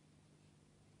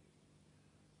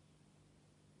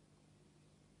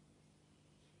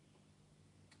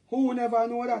 Who never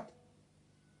know that?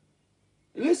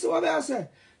 Listen what I say.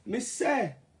 Me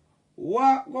say,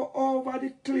 go over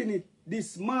the clinic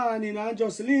this morning and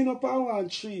just lean up on one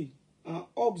tree and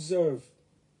observe.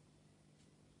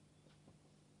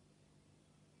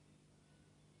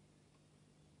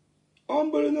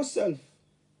 Humble yourself.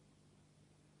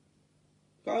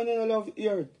 Because you don't love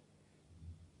earth.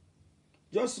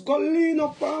 Just go lean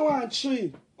up on one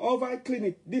tree over a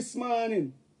clinic this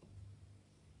morning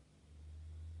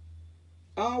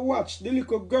and watch the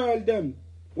little girl them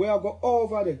where I go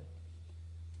over there.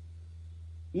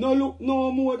 No look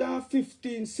no more than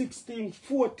 15, 16,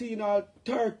 14 or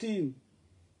 13.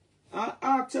 And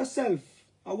ask yourself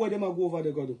what them go over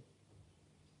there go do.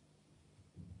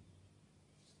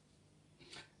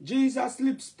 Jesus'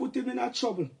 lips put him in a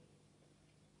trouble.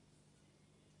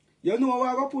 You know how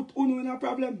I go put Uno in a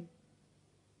problem?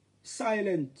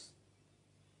 Silent.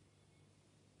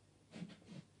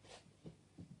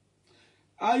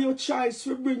 Are your choice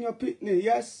to bring your pitney?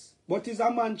 Yes. But is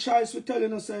a man choice to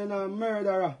telling us saying a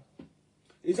murderer?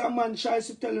 Is a man choice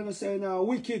to telling us saying a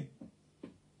wicked?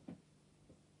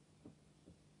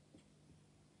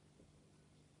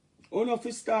 Uno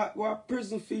fi start go a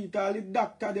prison feet, all the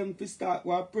doctor them fi start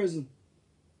go a prison.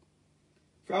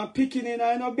 From picking in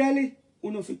your belly,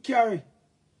 uno fi carry.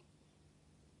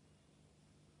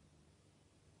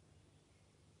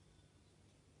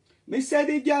 Me say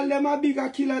the girl them a bigger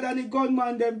killer than the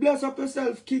gunman them. Bless up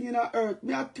yourself, king in the earth.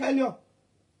 Me I tell you.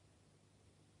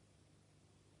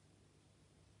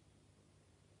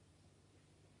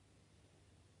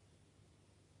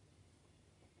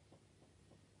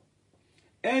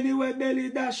 Anyway, belly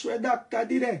dash where doctor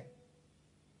did it.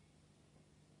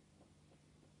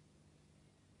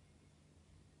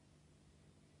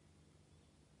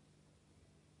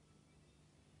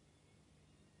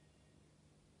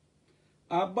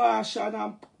 Abortion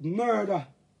and murder.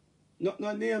 Not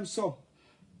no name so.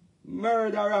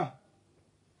 Murderer.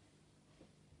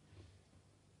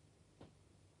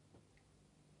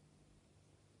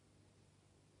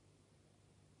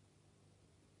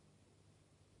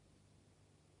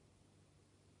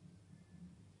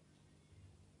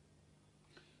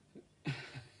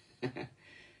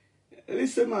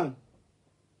 Listen, man.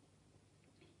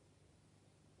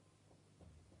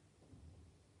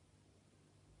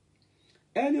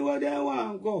 Anywhere they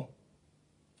want to go,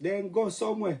 then go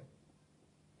somewhere.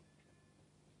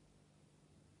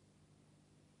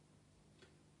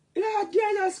 Lord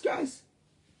Jesus Christ.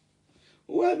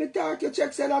 Well, me talk, you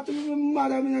check say that to me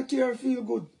mad and me not care feel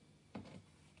good.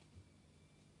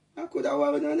 I could have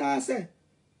what we don't say.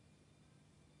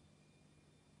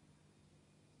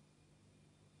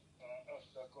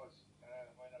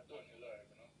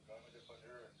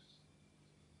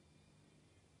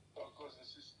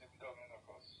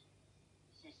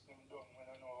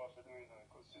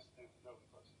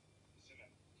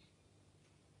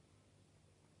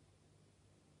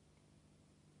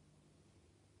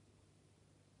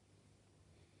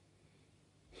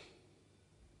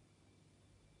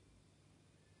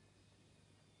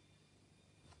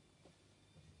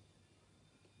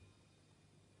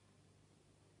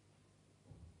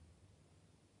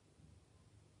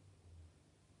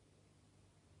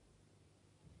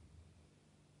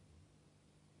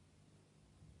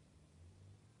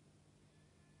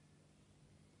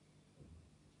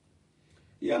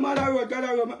 Yeah, man,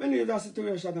 God, let me leave that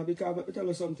situation because let me tell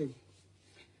you something.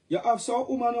 You have some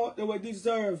woman out there who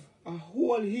deserve a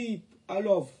whole heap of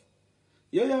love.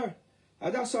 You hear?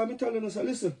 And that's why I'm telling you, so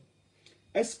listen,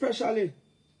 especially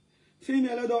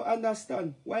female who don't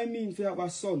understand what it means to have a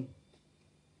son.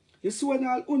 You see when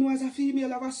all who as a female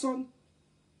have a son?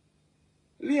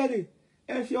 Lady,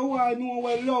 if you want to know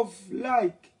what love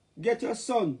like, get your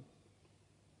son.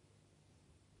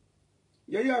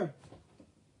 You hear?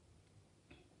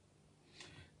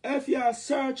 If you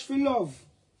search for love,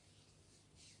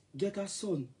 get a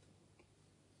son.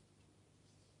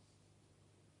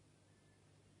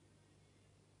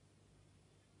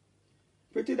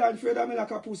 Pretty damn afraid of me like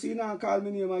a pussy now call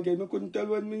me name again. I couldn't tell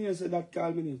when me said that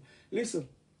call me name. Listen,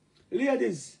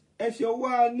 ladies, if you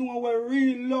want to know what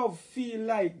real love feel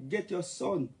like, get your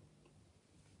son.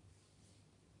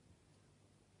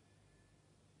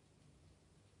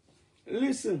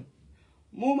 Listen,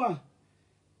 mama,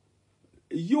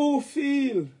 you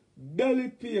feel belly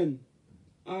pain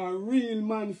and real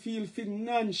man feel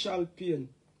financial pain.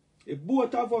 If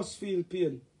both of us feel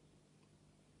pain.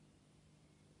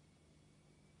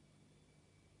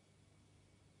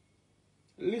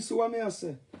 Listen what me I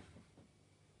say.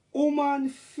 Woman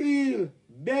feel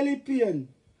belly pain,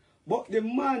 but the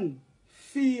man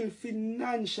feel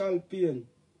financial pain.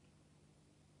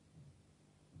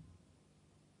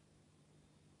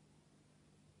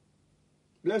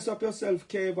 Bless up yourself,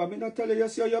 Keva. Me not tell you,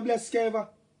 see how you're blessed, Keva.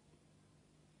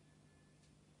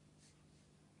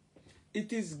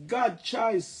 It is God's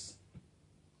choice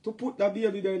to put the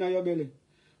baby there in your belly.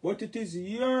 But it is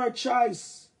your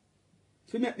choice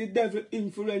to make the devil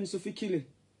influence you to kill it.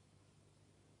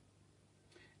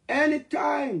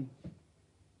 Anytime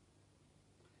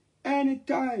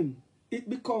it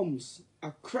becomes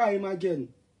a crime again,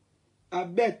 I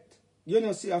bet you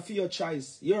know see a for your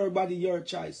choice. Your body, your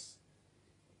choice.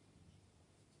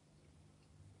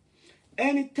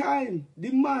 Anytime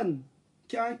the man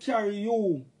can carry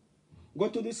you, go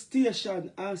to the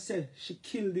station and say she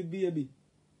killed the baby,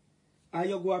 and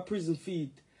you go to prison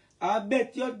feed, I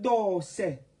bet your door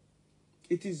say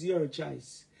it is your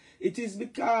choice. It is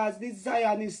because the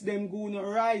Zionists them go no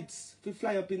rights to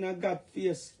fly up in a God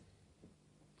face,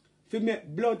 to make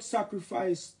blood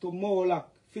sacrifice to Moloch,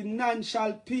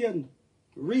 financial pain,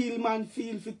 real man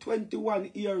feel for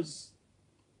 21 years.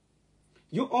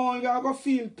 You only are going to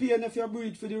feel pain if you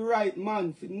breathe for the right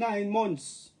man for 9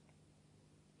 months.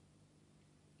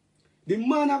 The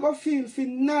man are going to feel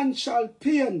financial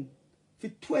pain for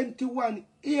 21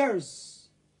 years.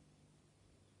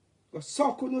 Go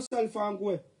suck on yourself and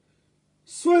go.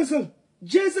 Swizzle,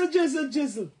 jizzle, jizzle,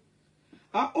 jizzle.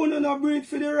 And you not breathe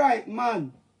for the right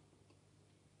man.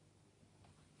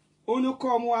 You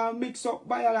come and mix up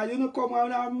biology. You come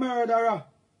and a murderer.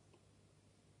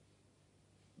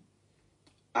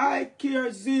 I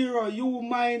care zero, you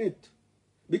mind it.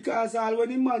 Because all when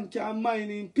the man can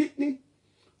mind him pitney,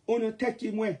 you take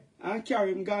him away and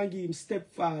carry him and give him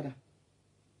stepfather.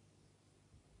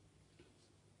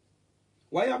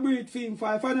 Why you breathe for him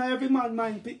for? If I know every man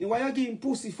mind pitney, why you give him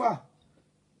pussy for?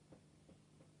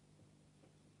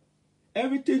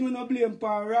 Everything we no blame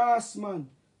for Ras, man.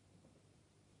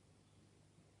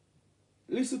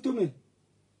 Listen to me.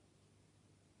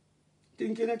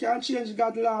 Thinking you can change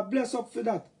God's law, bless up for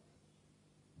that.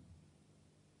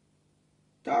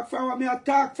 Talk from what me a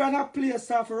talk from a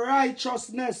place of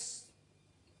righteousness.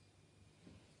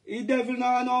 The devil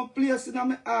now no place in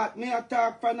my heart. Me a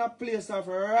talk from a place of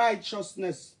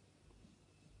righteousness.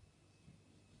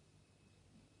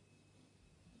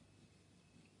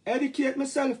 Educate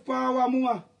myself power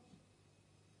more.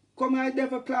 Come my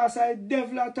devil class, I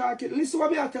devil attack it. Listen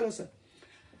what me I tell you, sir.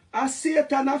 A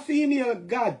Satan a female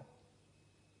god.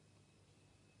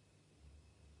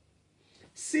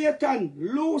 Satan,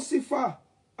 Lucifer,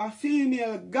 a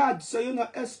female god, so you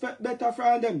not expect better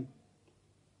from them.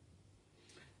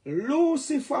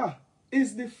 Lucifer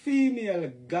is the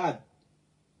female god.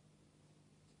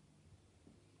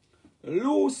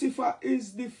 Lucifer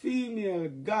is the female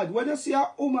god. When you see a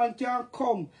woman can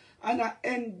come and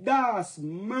endorse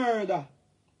murder,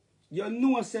 you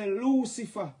know say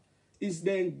Lucifer is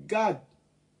then God.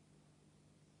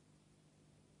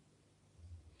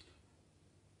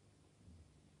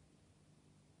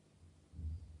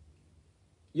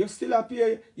 You still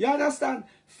appear. You understand?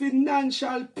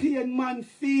 Financial pain man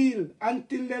feel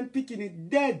until them picking it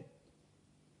dead.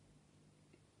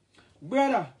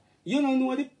 Brother, you don't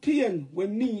know the pain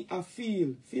when me I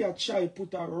feel. Fear try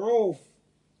put a roof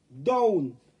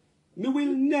down. Me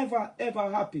will never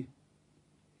ever happy.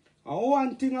 And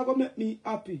one thing I go make me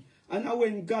happy. And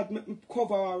when God make me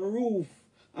cover a roof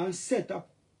and set up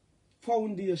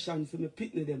foundation for me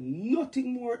picnic them.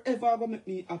 Nothing more ever gonna make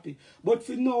me happy. But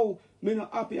for now, me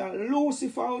not happy. And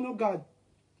Lucifer no God.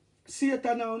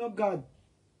 Satan no God.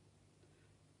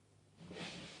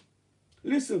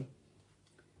 Listen.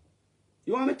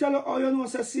 You want me to tell you how you know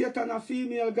say Satan a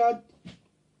female God?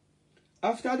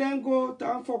 After them go out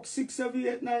and fuck 6, 7,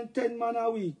 8, 9, 10 man a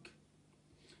week.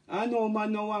 And no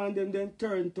man no want them then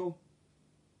turn to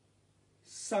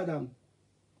Saddam.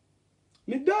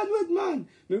 Me done with man.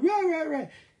 Me right.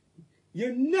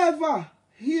 You never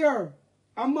hear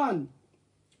a man.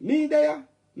 Me there,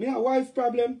 me a wife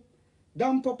problem.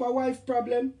 Damn papa wife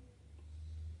problem.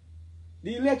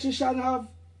 The electrician have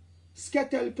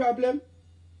skettle problem.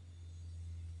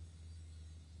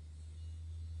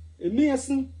 A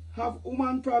mason have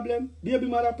woman problem. Baby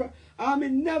mother problem. I me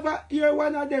never hear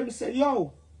one of them say,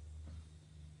 yo,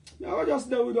 I just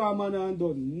there with a man and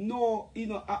done. No, you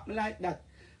know, act like that.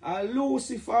 A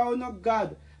Lucifer no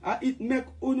God. It make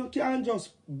you can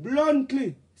just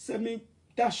bluntly say me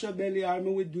dash your belly or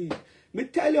me will do it. Me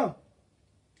tell you,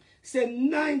 say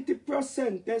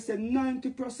 90%, they say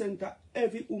 90% of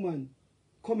every woman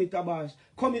commit abortion,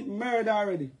 commit murder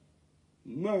already.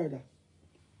 Murder.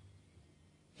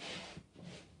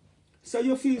 So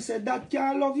you feel say that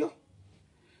can't love you?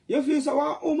 You feel so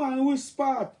one woman who is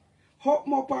smart, hop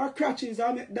up her crutches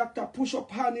and make doctor push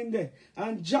up hand in there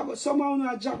and jog, somehow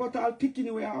not jog out all picking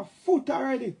away her foot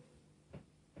already.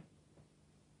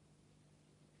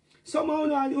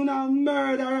 Somehow you not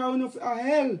murder her, you a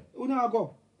hell, you not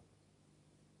go.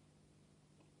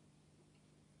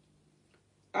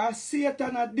 A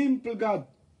Satan a dimple God.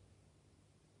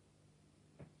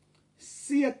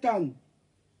 Satan.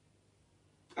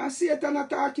 A Satan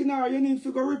attacking her, you need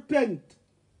to go repent.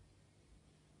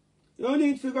 You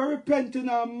need to go repent in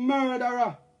a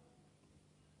murderer.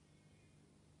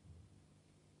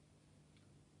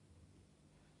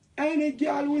 Any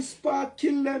girl will spot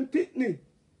kill them pitney.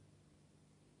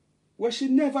 Where she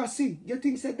never see. You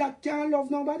think say that can't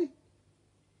love nobody?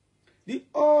 The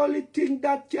only thing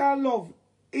that can love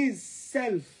is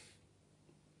self.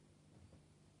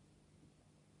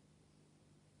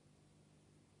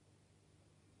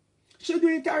 She do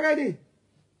it already.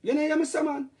 You know me say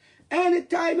man?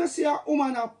 Anytime you see a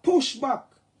woman a push back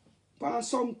on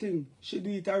something, she do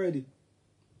it already.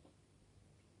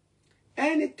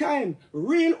 Anytime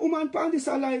real woman pan this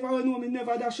alive, I know me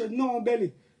never dash no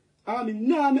belly. I mean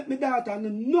nah make me daughter under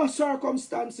no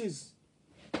circumstances.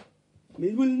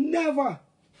 Me will never.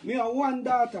 Me a one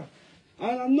daughter.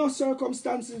 And in no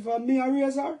circumstances for me a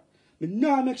raise her. Me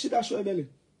nah make she dash her belly.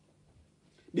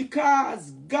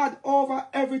 Because God over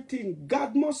everything.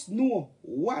 God must know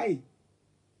why.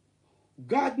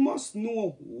 God must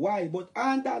know why. But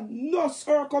under no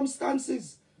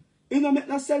circumstances. It don't make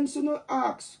no sense to no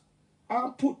ask.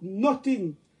 And put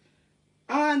nothing.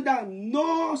 Under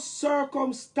no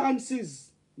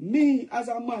circumstances. Me as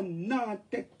a man not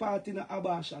take part in an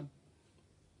abortion.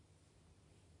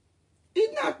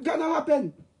 It's not gonna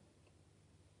happen.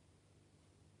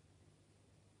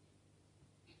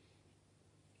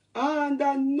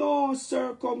 Under no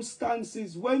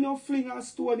circumstances, when you fling a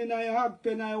stone in your hog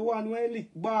pen or one when you lick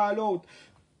ball out,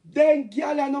 then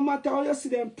girl, no matter how you see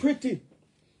them pretty.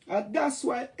 And that's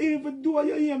why even though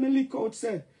you hear me lick out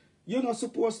say, you're not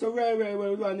supposed to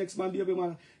well do a next man baby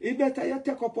mother. It better you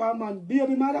take up a man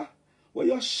baby mother. Well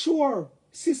you're sure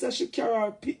sister she carry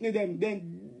her pitney them,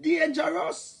 then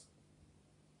dangerous.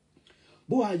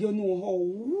 Boy, you know how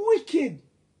wicked.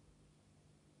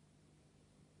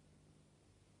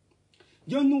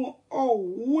 You know how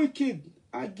wicked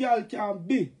a girl can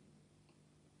be.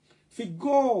 If you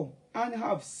go and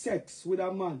have sex with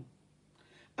a man,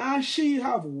 and she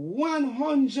have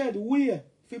 100 ways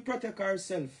to protect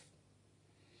herself,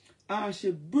 and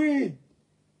she breathe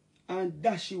and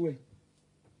dash away.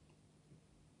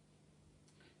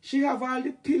 She have all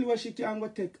the pill where she can go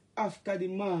take after the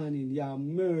morning. You're a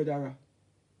murderer.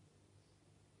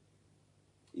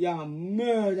 You're a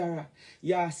murderer.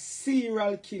 You're a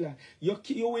serial killer. You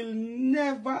will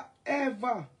never,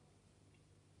 ever.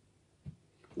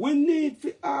 We need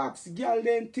to ask girl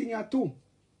them thing too.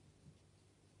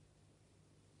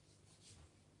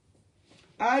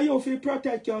 Are you to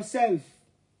protect yourself?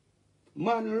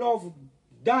 Man love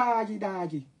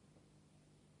doggy.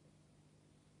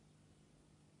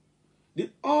 The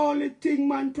only thing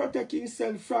man protect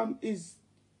himself from is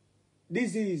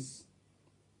disease.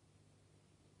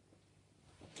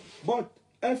 But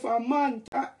if a man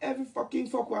every fucking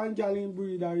fuck one girl in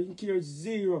breeder, he cares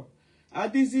zero. A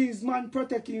disease man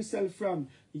protect himself from.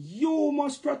 You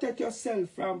must protect yourself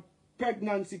from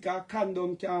pregnancy because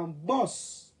condom can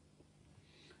bust.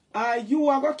 You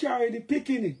are going to carry the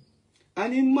picking.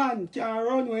 And a man can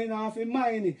run when off a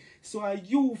mine. So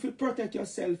you will protect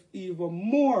yourself even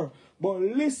more. But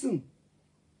listen,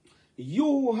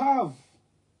 you have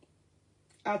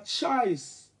a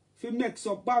choice to make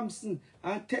some Bamson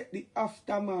and take the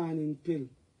after morning pill.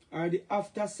 Or the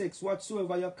after sex,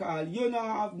 whatsoever you call. You don't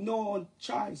have no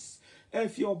choice.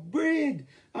 If you breed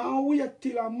and wait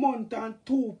till a month and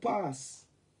 2 pass.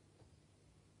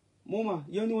 Mama,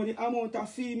 you know the amount of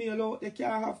female out there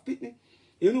can't have pitney?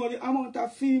 You know the amount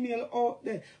of female out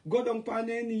there go down on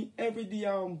their knee every day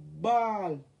and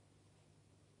bawl.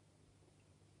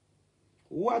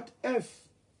 What if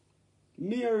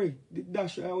Mary did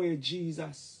dash away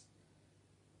Jesus?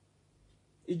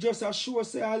 It just assures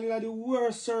say all in the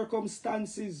worst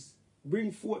circumstances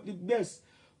bring forth the best.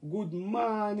 Good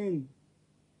morning.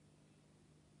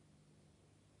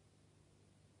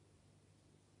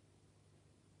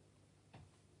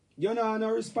 You don't have no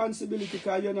responsibility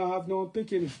because you don't have no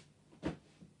picking.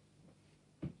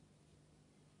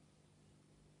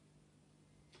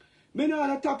 Me know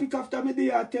the topic after me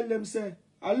day I tell them say,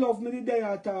 I love me the day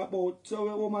I talk about, so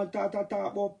a woman talk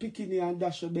about picking and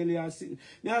dash your belly and sitting.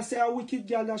 Me I say a wicked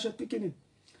girl dash your picking.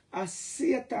 A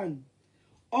Satan,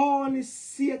 only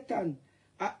Satan,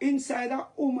 a inside a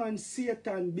woman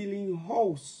Satan building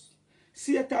house.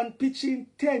 Satan pitching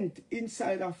tent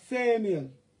inside a female.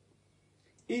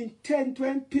 In tent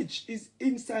when pitch is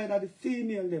inside of the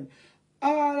female them.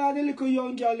 All of the little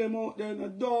young girl them out there, no,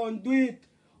 don't do it.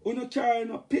 You no carry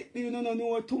no pick, you no know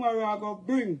what tomorrow I go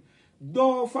bring.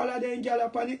 Don't follow them girl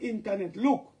up on the internet.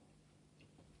 Look.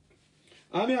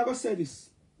 I mean I go say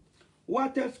this.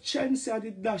 What if Chelsea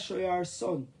did dash away her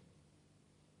son?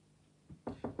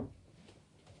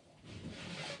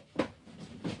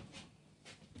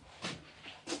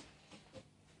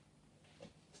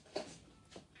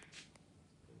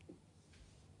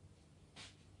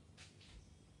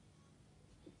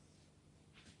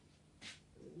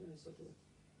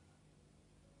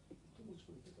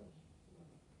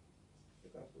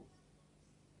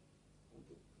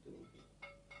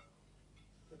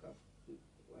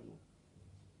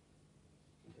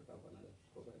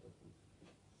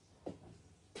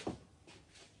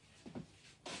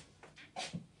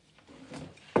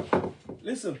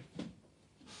 Listen.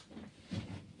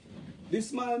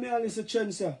 This man is a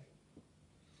Chelsea.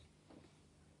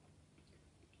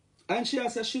 And she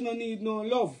has said she don't need no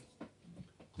love.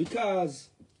 Because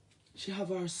she have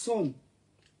her son.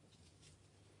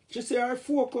 She say her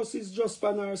focus is just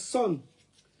on her son.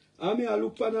 And me I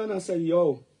look at her and I say,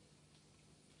 yo,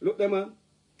 look there man.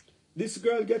 This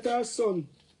girl get her son.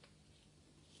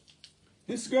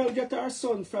 This girl get her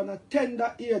son from a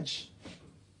tender age.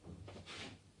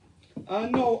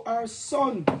 And now her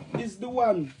son is the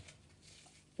one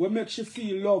who makes you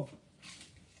feel love.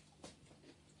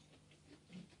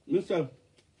 Listen.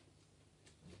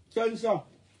 Sir.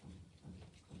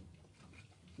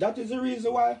 That is the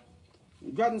reason why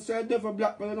God said never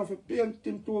black man enough to paint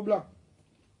him too black.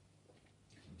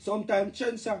 Sometimes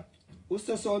Chensa who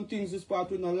say some things this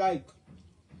part we not like.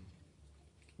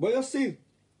 But you see,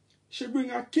 she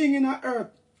bring a king in her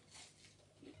earth.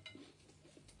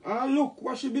 And look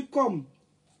what she become.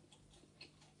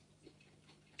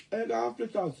 Egg and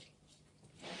fritters.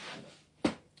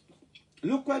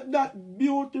 Look what that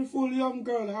beautiful young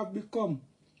girl have become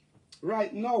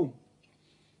right now.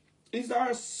 Is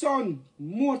her son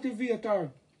motivate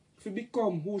her to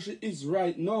become who she is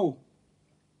right now?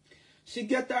 She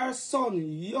get her son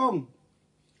young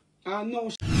and now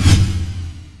she